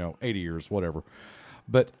we're 80 years, whatever.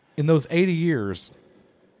 But in those 80 years,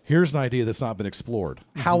 here's an idea that's not been explored.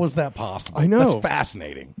 How is that possible? I know. That's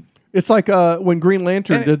fascinating. It's like when Green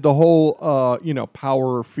Lantern did the whole,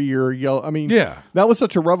 power, fear, yellow. I mean, that was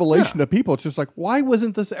such a revelation to people. It's just like, why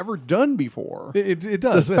wasn't this ever done before? It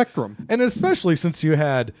does. The spectrum. And especially since you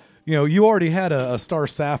had, you already had a Star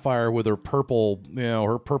Sapphire with her purple,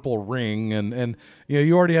 her purple ring, and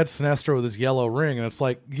you already had Sinestro with his yellow ring, and it's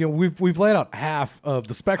like, we've laid out half of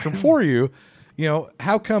the spectrum for you.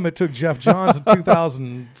 How come it took Jeff Johns in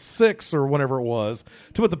 2006 or whenever it was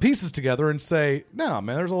to put the pieces together and say, no,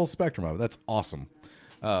 man, there's a whole spectrum of it. That's awesome.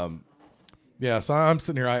 So I'm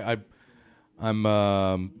sitting here. I'm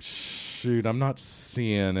not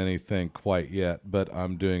seeing anything quite yet, but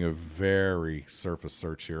I'm doing a very surface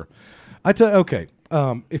search here. Okay.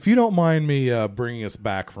 If you don't mind me bringing us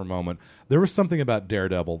back for a moment, there was something about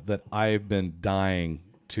Daredevil that I've been dying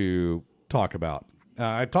to talk about.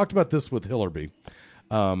 I talked about this with Hillerby,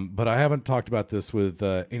 but I haven't talked about this with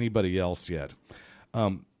anybody else yet.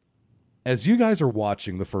 As you guys are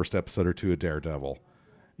watching the first episode or two of Daredevil,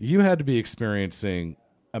 you had to be experiencing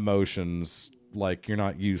emotions like you're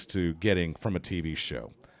not used to getting from a TV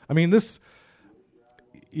show. I mean, this,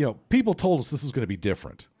 people told us this was going to be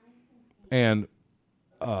different, and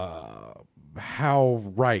how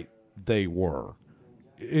right they were.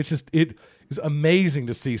 It is amazing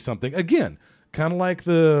to see something again. Kind of like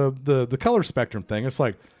the color spectrum thing. It's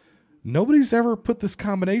like nobody's ever put this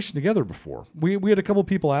combination together before. We had a couple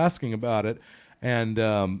people asking about it, and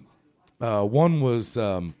one was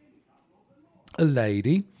a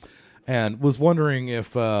lady and was wondering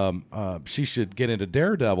if she should get into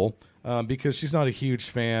Daredevil because she's not a huge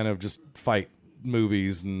fan of just fight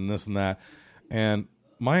movies and this and that. And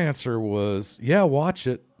my answer was, yeah, watch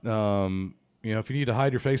it. If you need to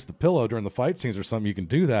hide your face with the pillow during the fight scenes or something, you can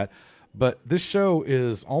do that. But this show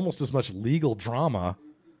is almost as much legal drama,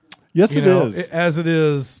 yes, it is, as it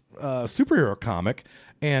is superhero comic.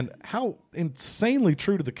 and how insanely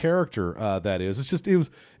true to the character that is. It's just it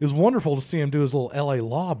was wonderful to see him do his little L.A.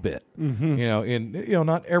 Law bit. In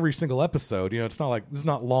not every single episode. It's not like this is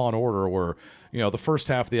not Law and Order where the first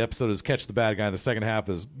half of the episode is catch the bad guy, and the second half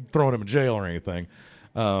is throwing him in jail or anything.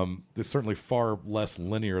 It's certainly far less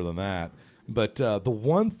linear than that. But the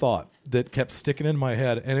one thought that kept sticking in my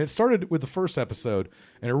head, and it started with the first episode,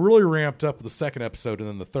 and it really ramped up with the second episode and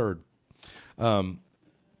then the third.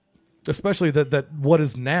 Especially that what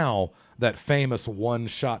is now that famous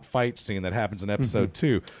one-shot fight scene that happens in episode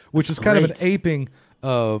 2, which is kind of an aping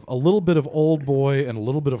of a little bit of Old Boy and a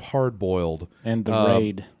little bit of Hard Boiled. And The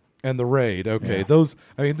Raid. And The Raid, okay. Yeah. Those,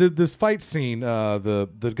 this fight scene,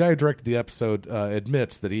 the guy who directed the episode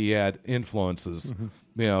admits that he had influences,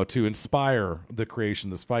 to inspire the creation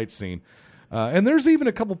of this fight scene. And there's even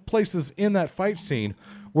a couple places in that fight scene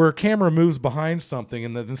where a camera moves behind something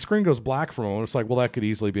and the screen goes black for a moment. It's like, well, that could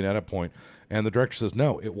easily be an edit point. And the director says,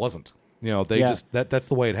 no, it wasn't. Just that's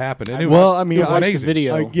the way it happened. And it was amazing.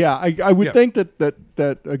 Video. I would think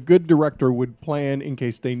that a good director would plan in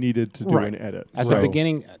case they needed to do an edit.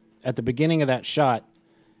 At the beginning of that shot,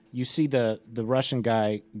 you see the Russian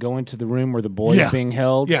guy go into the room where the boy is being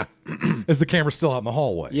held. Yeah, as the camera's still out in the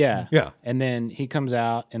hallway. Yeah. Yeah. And then he comes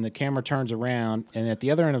out, and the camera turns around, and at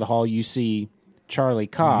the other end of the hall, you see Charlie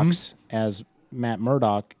Cox as Matt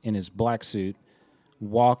Murdock in his black suit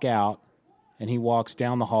walk out, and he walks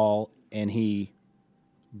down the hall, and he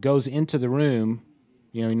goes into the room.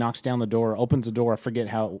 He knocks down the door, opens the door. I forget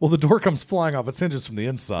how. Well, the door comes flying off its hinges from the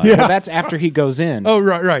inside. Yeah, well, that's after he goes in. Oh,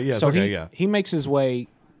 right, yes, so okay, he makes his way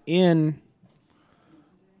in,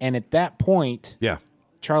 and at that point,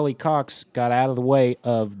 Charlie Cox got out of the way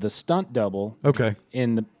of the stunt double. Okay,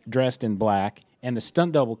 dressed in black, and the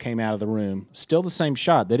stunt double came out of the room. Still the same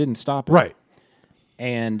shot. They didn't stop it. Right,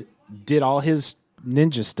 and did all his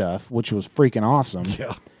ninja stuff, which was freaking awesome.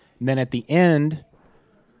 Yeah. And then at the end,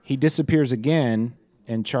 he disappears again,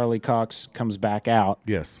 and Charlie Cox comes back out.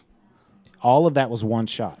 Yes. All of that was one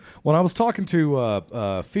shot. When I was talking to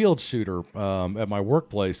a field shooter at my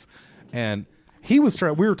workplace, and we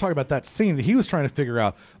were talking about that scene, he was trying to figure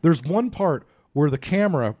out, there's one part where the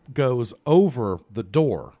camera goes over the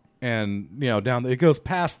door, and it goes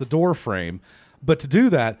past the door frame. But to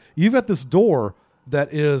do that, you've got this door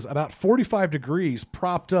that is about 45 degrees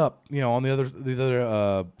propped up, on the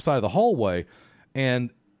other side of the hallway,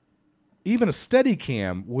 and even a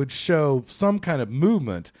Steadicam would show some kind of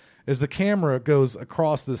movement as the camera goes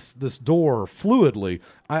across this door fluidly.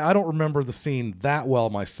 I don't remember the scene that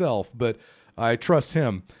well myself, but I trust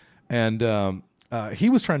him. And he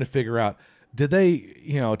was trying to figure out, did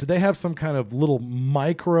they have some kind of little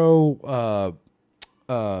micro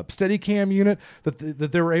Steadicam unit that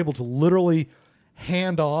they were able to literally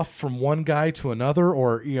hand off from one guy to another,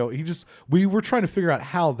 or we were trying to figure out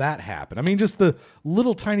how that happened. Just the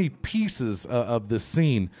little tiny pieces of this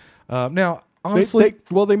scene. Now, honestly,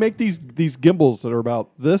 they make these gimbals that are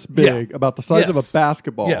about this big, about the size of a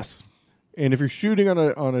basketball. Yes. And if you're shooting on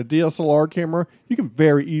a DSLR camera, you can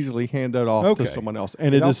very easily hand that off to someone else,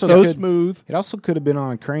 and it is so smooth. It also could have been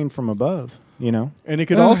on a crane from above. And it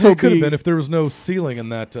could also could have been if there was no ceiling in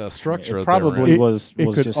that structure. It probably was. It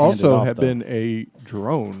could just also off, have been a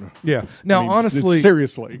drone. Yeah. Now, honestly,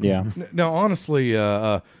 seriously. Yeah. Now, honestly,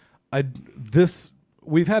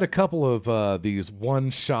 we've had a couple of these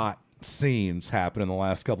one-shot scenes happen in the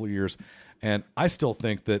last couple of years, and I still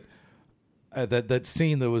think that that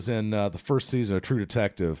scene that was in the first season of True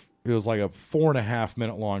Detective, it was like a 4.5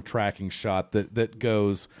 minute long tracking shot that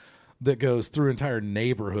goes through entire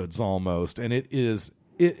neighborhoods almost, and it is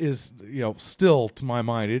still, to my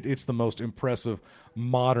mind, it's the most impressive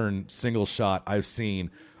modern single shot I've seen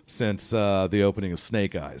since the opening of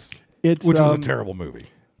Snake Eyes, which was a terrible movie.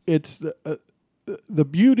 It's the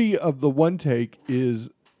beauty of the one take is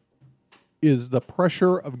the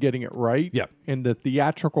pressure of getting it right, and the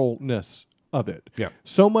theatricalness of it. Yeah,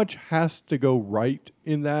 so much has to go right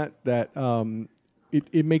in that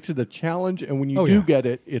it makes it a challenge, and when you get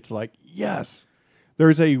it, it's like, yes.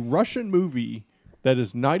 There's a Russian movie that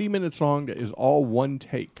is 90 minutes long that is all one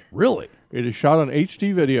take. Really? It is shot on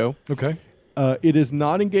HD video. Okay. It is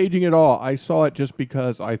not engaging at all. I saw it just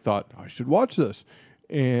because I thought I should watch this.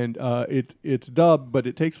 And it's dubbed, but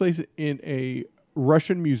it takes place in a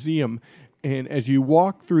Russian museum. And as you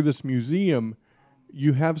walk through this museum,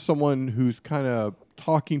 you have someone who's kind of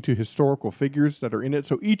talking to historical figures that are in it.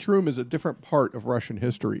 So each room is a different part of Russian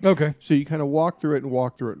history. Okay. So you kind of walk through it and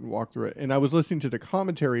walk through it and walk through it. And I was listening to the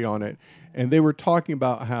commentary on it, and they were talking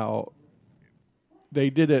about how they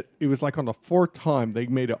did it. It was like on the fourth time they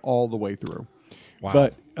made it all the way through. Wow.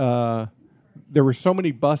 But there were so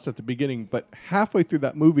many busts at the beginning, but halfway through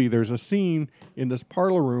that movie, there's a scene in this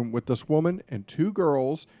parlor room with this woman and two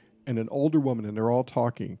girls and an older woman, and they're all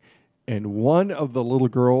talking. And one of the little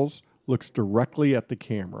girls looks directly at the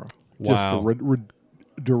camera. Wow. Just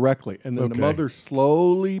directly. And then the mother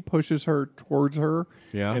slowly pushes her towards her,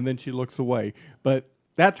 and then she looks away. But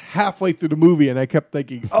that's halfway through the movie, and I kept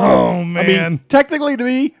thinking, oh man. I mean, technically to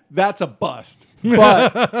me, that's a bust.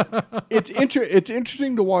 But it's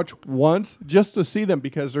interesting to watch once just to see them,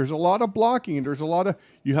 because there's a lot of blocking, and there's a lot of,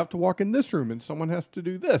 you have to walk in this room, and someone has to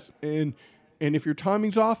do this. And if your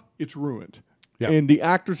timing's off, it's ruined. Yeah. And the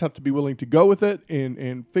actors have to be willing to go with it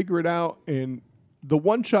and figure it out. And the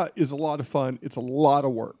one shot is a lot of fun. It's a lot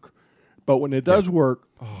of work. But when it does work,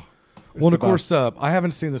 well, and of course, I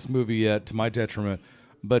haven't seen this movie yet, to my detriment,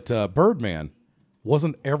 but Birdman,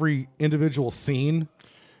 wasn't every individual scene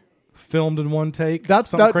filmed in one take?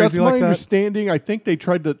 That's my understanding. I think they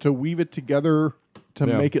tried to weave it together to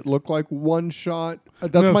make it look like one shot.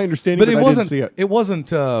 That's my understanding, but I didn't see it. It wasn't.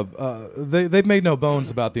 They made no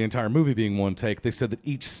bones about the entire movie being one take. They said that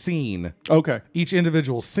each scene, each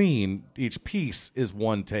individual scene, each piece is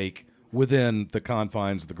one take within the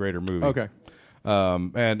confines of the greater movie. Okay.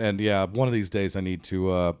 And yeah, one of these days I need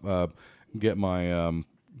to get my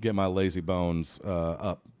lazy bones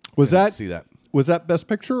up. See that? Was that Best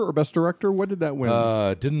Picture or Best Director? What did that win?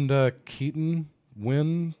 Didn't Keaton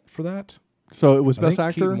win for that? So it was I Best think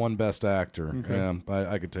Actor? Keaton won Best Actor. Okay.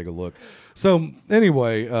 Yeah, I could take a look. So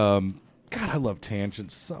anyway, God, I love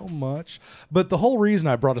tangents so much. But the whole reason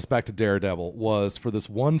I brought us back to Daredevil was for this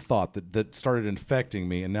one thought that started infecting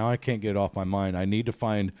me, and now I can't get it off my mind. I need to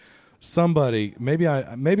find somebody. Maybe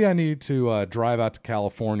I need to drive out to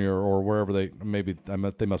California or wherever they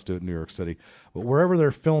must do it in New York City. But wherever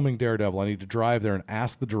they're filming Daredevil, I need to drive there and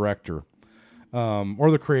ask the director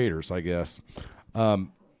or the creators, I guess.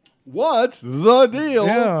 What's the deal?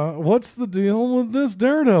 Yeah, what's the deal with this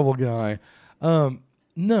Daredevil guy?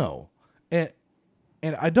 No.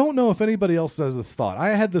 And I don't know if anybody else has this thought. I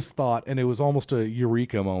had this thought, and it was almost a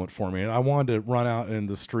eureka moment for me. And I wanted to run out in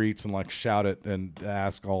the streets and shout it and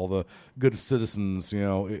ask all the good citizens,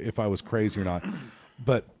 if I was crazy or not.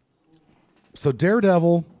 But so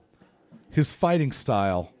Daredevil, his fighting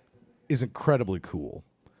style is incredibly cool.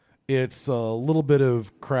 It's a little bit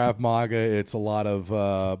of Krav Maga. It's a lot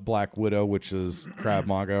of Black Widow, which is Krav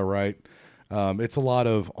Maga, right? It's a lot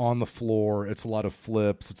of on the floor. It's a lot of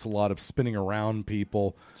flips. It's a lot of spinning around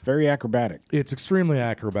people. It's very acrobatic. It's extremely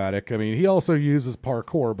acrobatic. I mean, he also uses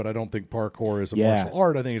parkour, but I don't think parkour is a martial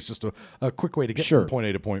art. I think it's just a quick way to get from point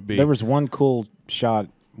A to point B. There was one cool shot,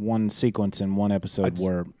 one sequence in one episode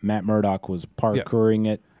where Matt Murdock was parkouring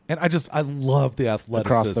it. And I love the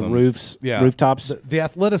athleticism. Across the rooftops. The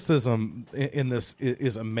athleticism in this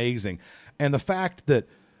is amazing. And the fact that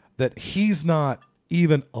he's not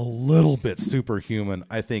even a little bit superhuman,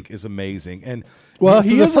 I think, is amazing. And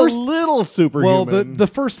he is a little superhuman.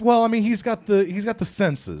 He's got the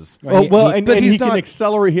senses. He can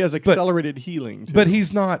accelerate. He has accelerated healing. But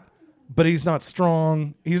he's not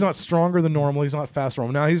strong. He's not stronger than normal. He's not faster.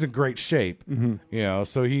 Now he's in great shape. Mm-hmm.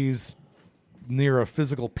 So he's near a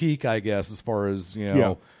physical peak, I guess, as far as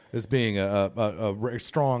as being a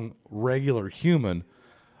strong regular human.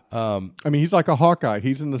 He's like a Hawkeye.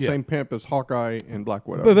 He's in the same pimp as Hawkeye and Black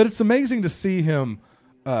Widow. But it's amazing to see him,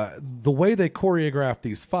 the way they choreograph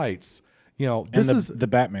these fights. This is the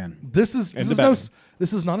Batman. This is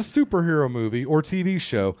not a superhero movie or TV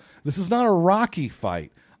show. This is not a Rocky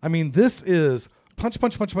fight. I mean, this is punch,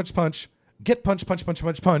 punch, punch, punch, punch, get punch, punch, punch,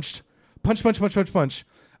 punch, punched, punch, punch, punch, punch, punch.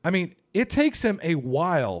 I mean, it takes him a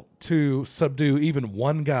while to subdue even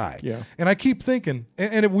one guy. Yeah. And I keep thinking,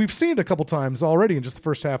 and we've seen it a couple times already in just the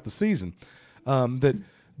first half of the season, that,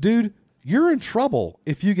 dude, you're in trouble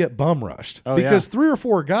if you get bum rushed. Because 3 or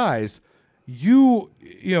 4 guys, you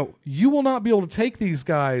will not be able to take these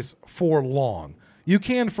guys for long. You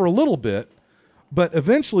can for a little bit, but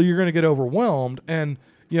eventually you're going to get overwhelmed. And,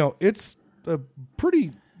 it's a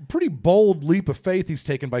pretty bold leap of faith he's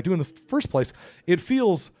taken by doing this in the first place. It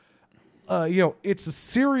feels, it's a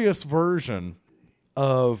serious version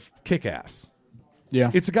of Kick-Ass.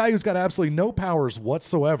 Yeah. It's a guy who's got absolutely no powers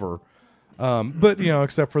whatsoever, but,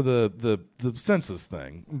 except for the senses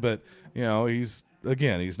thing. But, he's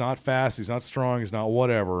not fast, he's not strong, he's not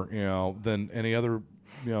whatever, than any other,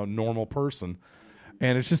 normal person.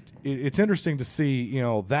 And it's just, it's interesting to see,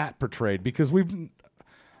 that portrayed, because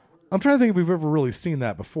I'm trying to think if we've ever really seen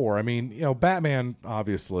that before. I mean, Batman,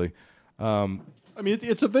 obviously.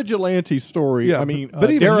 It's a vigilante story. Yeah, but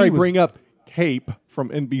dare I bring up Cape from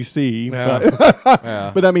NBC?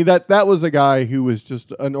 Yeah. But I mean, that was a guy who was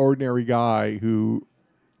just an ordinary guy who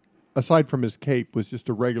aside from his cape, was just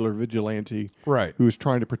a regular vigilante, Right. who was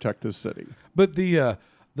trying to protect his city. But the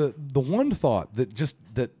one thought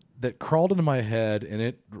that crawled into my head and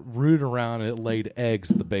it rooted around and it laid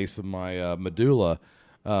eggs at the base of my medulla,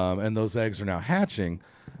 and those eggs are now hatching,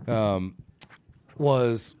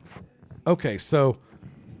 was, okay, so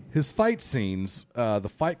his fight scenes, the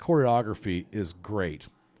fight choreography is great.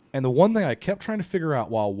 And the one thing I kept trying to figure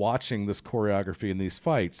out while watching this choreography in these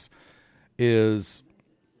fights is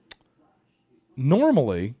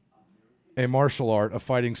normally a martial art, a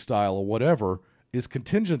fighting style, or whatever is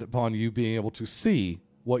contingent upon you being able to see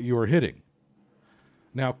what you are hitting.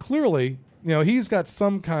 Now, clearly, he's got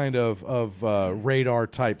some kind of radar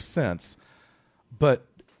type sense, but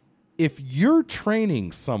if you're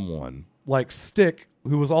training someone like Stick,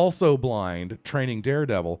 who was also blind, training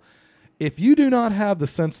Daredevil, if you do not have the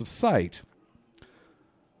sense of sight,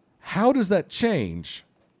 how does that change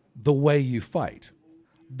the way you fight?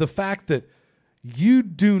 The fact that you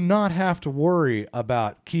do not have to worry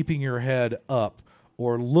about keeping your head up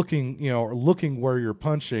or looking where you're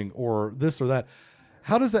punching or this or that.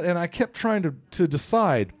 How does that? And I kept trying to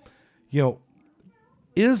decide,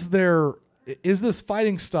 is this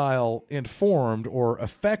fighting style informed or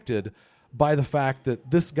affected by the fact that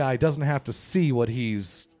this guy doesn't have to see what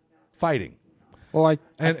he's fighting? Well,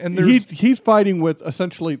 he's fighting with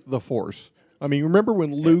essentially the Force. I mean, remember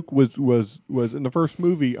when Luke was in the first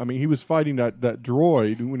movie? I mean, he was fighting that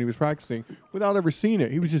droid when he was practicing without ever seeing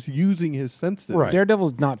it. He was just using his senses. Right.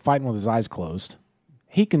 Daredevil's not fighting with his eyes closed.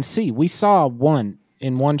 He can see. We saw one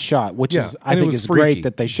in one shot, which I think is great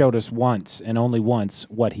that they showed us once and only once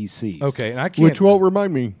what he sees. Okay, and I can't. Which won't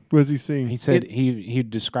remind me. What is he seeing? He said he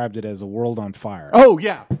described it as a world on fire. Oh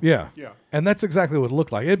yeah, yeah. And that's exactly what it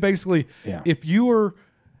looked like. It basically, if you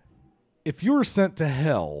were sent to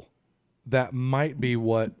hell, that might be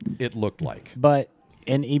what it looked like. But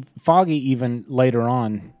Foggy even later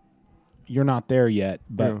on, you're not there yet.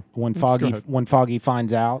 But when Foggy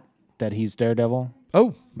finds out that he's Daredevil.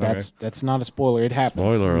 Oh, that's not a spoiler. It happens.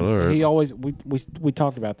 Spoiler alert. He always we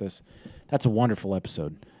talked about this. That's a wonderful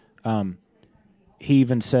episode. He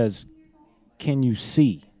even says, "Can you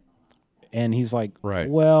see?" And he's like, "Right."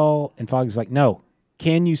 Well, and Foggy's like, "No.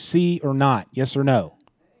 Can you see or not? Yes or no?"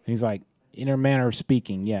 And he's like, "In a manner of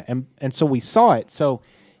speaking, yeah." And so we saw it. So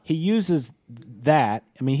he uses that.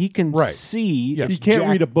 I mean, he can see. Yeah. He can't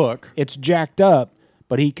read a book. It's jacked up.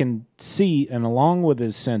 But he can see, and along with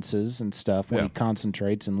his senses and stuff, when he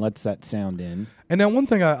concentrates and lets that sound in. And now one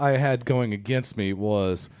thing I had going against me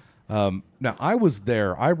was, now I was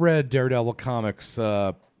there. I read Daredevil comics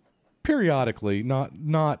periodically.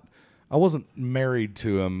 I wasn't married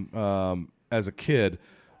to him as a kid,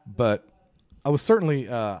 but I was certainly,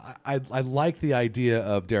 I liked the idea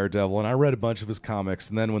of Daredevil, and I read a bunch of his comics.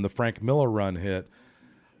 And then when the Frank Miller run hit,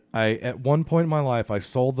 at one point in my life, I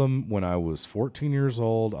sold them when I was 14 years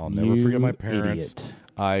old. I'll never forget my parents.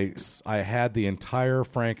 Idiot. I had the entire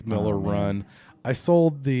Frank Miller run. I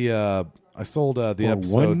sold the episode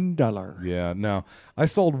 $1. Yeah, no, I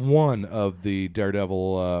sold one of the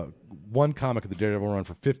Daredevil, one comic of the Daredevil run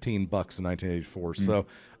for $15 in 1984. So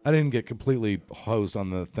I didn't get completely hosed on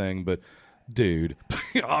the thing, but dude,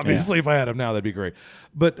 obviously, if I had him now, that'd be great.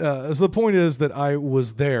 But so the point is that I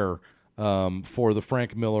was there. For the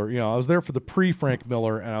Frank Miller, I was there for the pre-Frank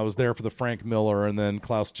Miller, and I was there for the Frank Miller, and then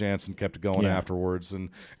Klaus Janson kept it going afterwards,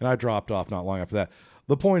 and I dropped off not long after that.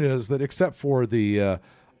 The point is that except for the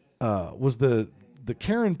was the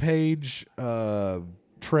Karen Page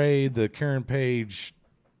trade, the Karen Page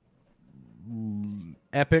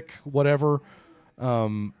epic, whatever.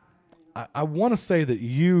 I want to say that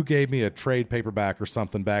you gave me a trade paperback or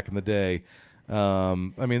something back in the day. I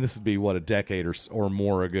mean, this would be, a decade or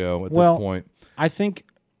more ago at this point. I think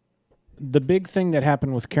the big thing that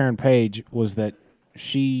happened with Karen Page was that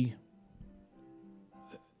she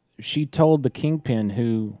told the Kingpin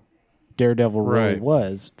who Daredevil really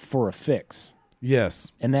was for a fix.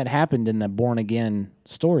 Yes. And that happened in the Born Again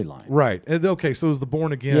storyline. Right. Okay, so it was the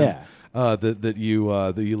Born Again that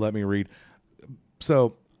you let me read.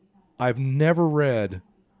 So I've never read...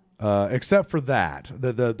 except for that,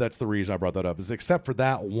 that's the reason I brought that up, is except for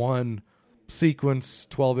that one sequence,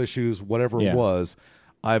 12 issues, whatever it was,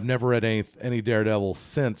 I've never read any Daredevil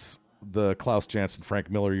since the Klaus Janson,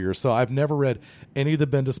 Frank Miller years. So I've never read any of the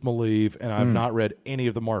Bendis Malieve, and I've not read any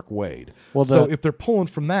of the Mark Waid. Well, so if they're pulling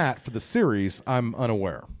from that for the series, I'm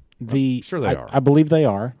unaware. I'm sure they are. I believe they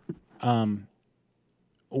are.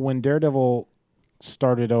 When Daredevil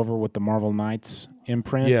started over with the Marvel Knights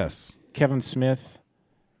imprint, Kevin Smith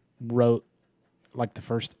wrote like the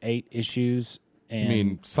first 8 issues. And you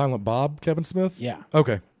mean Silent Bob, Kevin Smith? Yeah.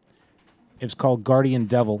 Okay. It was called Guardian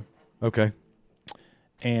Devil, Okay.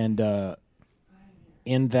 And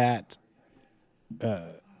in that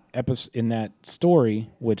in that story,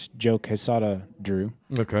 which Joe Quesada drew,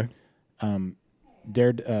 Okay.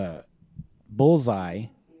 Bullseye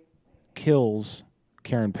kills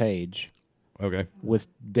Karen Page. Okay. With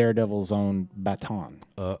Daredevil's own baton.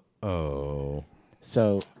 Oh.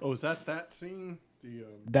 So. Oh, is that scene?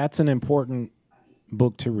 That's an important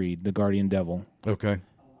book to read, The Guardian Devil. Okay.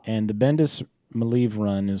 And the Bendis Malieve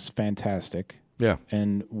run is fantastic. Yeah.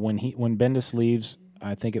 And when Bendis leaves,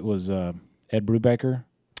 I think it was Ed Brubaker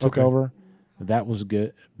took over. That was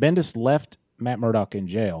good. Bendis left Matt Murdock in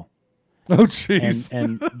jail. Oh, jeez.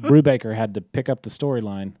 And Brubaker had to pick up the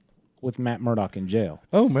storyline with Matt Murdock in jail.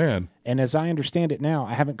 Oh, man. And as I understand it now,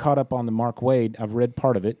 I haven't caught up on the Mark Waid. I've read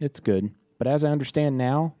part of it. It's good. But as I understand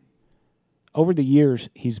now, over the years,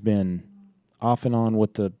 he's been off and on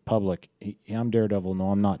with the public. I'm Daredevil.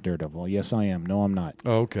 No, I'm not Daredevil. Yes, I am. No, I'm not.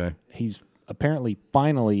 Oh, okay. He's apparently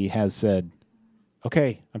finally has said,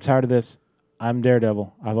 okay, I'm tired of this. I'm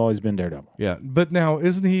Daredevil. I've always been Daredevil. Yeah, but now,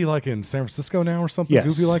 isn't he like in San Francisco now or something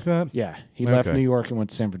goofy like that? Yeah, he left New York and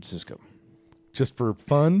went to San Francisco. Just for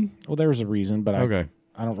fun? Well, there was a reason, but I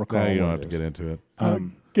don't recall. No, you don't have to get into it.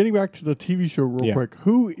 Getting back to the TV show real quick,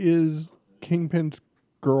 who is Kingpin's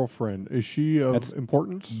girlfriend? Is she of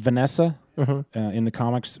importance? Vanessa. In the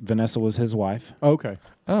comics, Vanessa was his wife. Okay.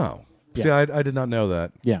 Oh. See, I did not know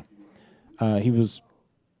that. Yeah. He was...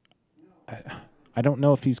 I don't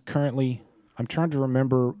know if he's currently... I'm trying to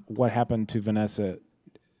remember what happened to Vanessa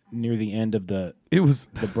near the end of the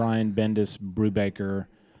Brian Bendis Brubaker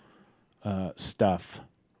stuff.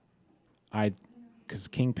 Because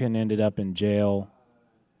Kingpin ended up in jail.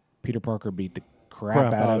 Peter Parker beat the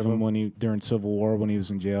crap out of him during Civil War when he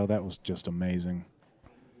was in jail. That was just amazing.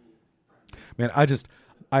 Man, I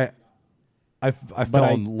fell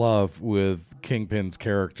in love with Kingpin's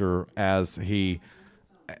character as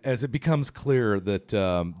it becomes clear that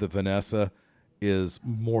the Vanessa is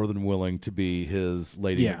more than willing to be his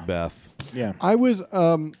Lady Macbeth. Yeah. I was...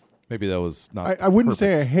 maybe that was not I wouldn't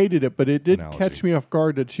say I perfect hated it, but it did analogy. catch me off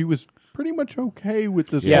guard that she was pretty much okay with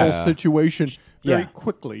this whole situation very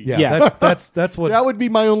quickly. Yeah, that's what... That would be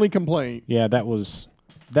my only complaint. Yeah, that was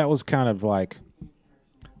kind of like,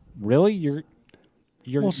 really? You're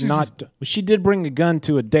not... She did bring a gun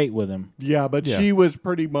to a date with him. Yeah, but she was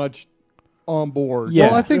pretty much on board. Yeah.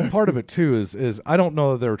 Well, I think part of it too is I don't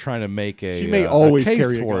know that they were trying to make a she may always a case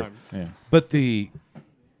carry for a gun. it, but the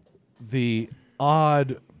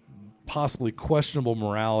odd, possibly questionable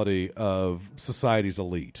morality of society's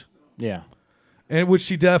elite. Yeah, and which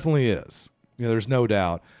she definitely is. There's no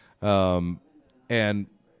doubt. And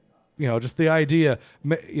just the idea.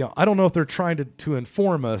 I don't know if they're trying to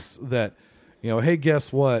inform us that, hey,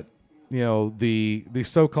 guess what? The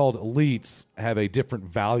so-called elites have a different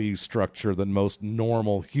value structure than most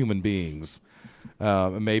normal human beings.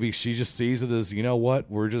 Maybe she just sees it as,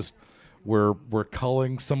 what? We're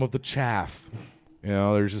culling some of the chaff.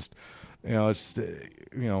 There's just, it's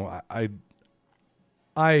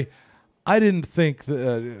I didn't think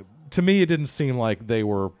that, to me, it didn't seem like they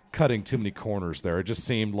were cutting too many corners there. It just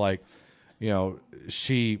seemed like,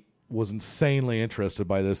 she was insanely interested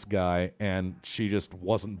by this guy, and she just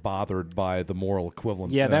wasn't bothered by the moral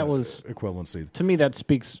equivalent. Yeah, that was equivalency. To me, that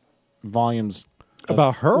speaks volumes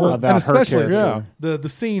about her, about and especially her the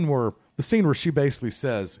scene where she basically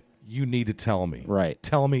says, "You need to tell me, right?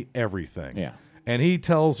 Tell me everything." Yeah, and he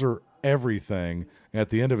tells her everything. And at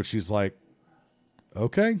the end of it, she's like,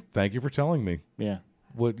 "Okay, thank you for telling me." Yeah.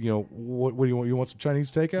 What do you want? You want some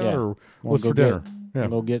Chinese takeout or what's go for dinner?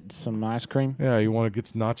 Go get some ice cream. Yeah, you want to get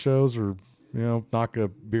some nachos or knock a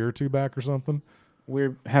beer or two back or something. We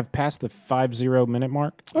have passed the 50-minute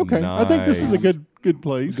mark. Okay, nice. I think this is a good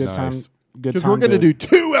place. Good time. Good because time. We're going to do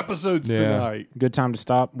 2 episodes tonight. Good time to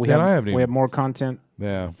stop. We have more content.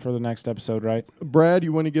 For the next episode, right? Brad,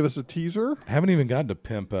 you want to give us a teaser? I haven't even gotten to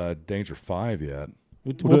pimp Danger 5 yet.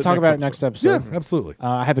 We'll talk about it next episode. Yeah, absolutely.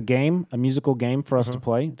 I have a musical game for us to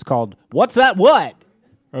play. It's called What's That What?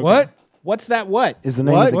 Okay. What? What's That What is the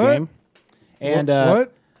name of the game. And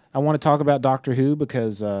what? I want to talk about Doctor Who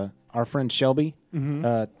because our friend Shelby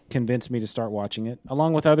convinced me to start watching it,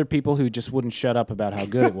 along with other people who just wouldn't shut up about how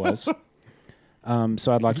good it was. So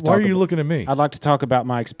I'd like to talk. Why are you looking at me? I'd like to talk about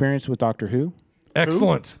my experience with Doctor Who.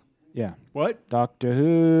 Excellent. Yeah. What? Doctor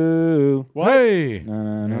Who. What? Hey.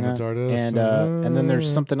 And then there's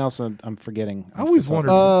something else I'm forgetting. I always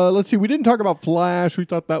wondered. Let's see. We didn't talk about Flash. We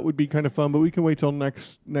thought that would be kind of fun, but we can wait till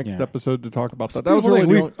next episode to talk about that. That was really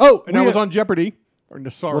the only... and that was on Jeopardy.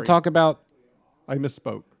 Sorry. We'll talk about... I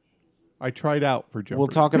misspoke. I tried out for Jeopardy. We'll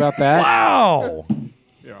talk about that. Wow.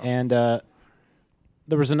 Yeah. And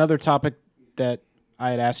there was another topic that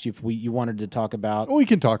I had asked you if you wanted to talk about. We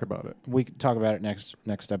can talk about it. We can talk about it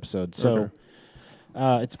next episode. So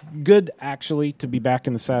it's good, actually, to be back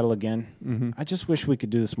in the saddle again. Mm-hmm. I just wish we could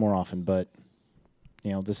do this more often, but,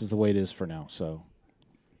 this is the way it is for now. So,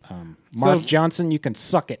 Mark Johnson, you can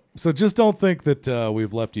suck it. So just don't think that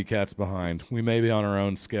we've left you cats behind. We may be on our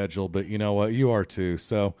own schedule, but you know what? You are too.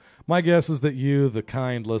 So my guess is that you, the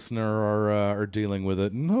kind listener, are dealing with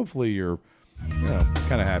it, and hopefully you're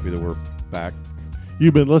kind of happy that we're back.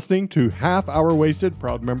 You've been listening to Half Hour Wasted,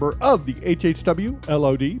 proud member of the HHW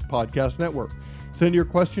LOD Podcast Network. Send your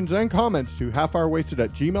questions and comments to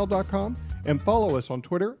halfhourwasted@gmail.com and follow us on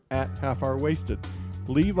Twitter @halfhourwasted.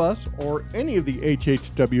 Leave us or any of the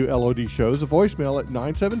HHW LOD shows a voicemail at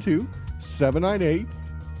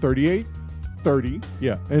 972-798-3830.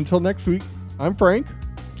 Yeah. Until next week, I'm Frank.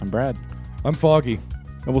 I'm Brad. I'm Foggy.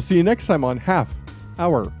 And we'll see you next time on Half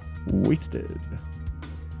Hour Wasted.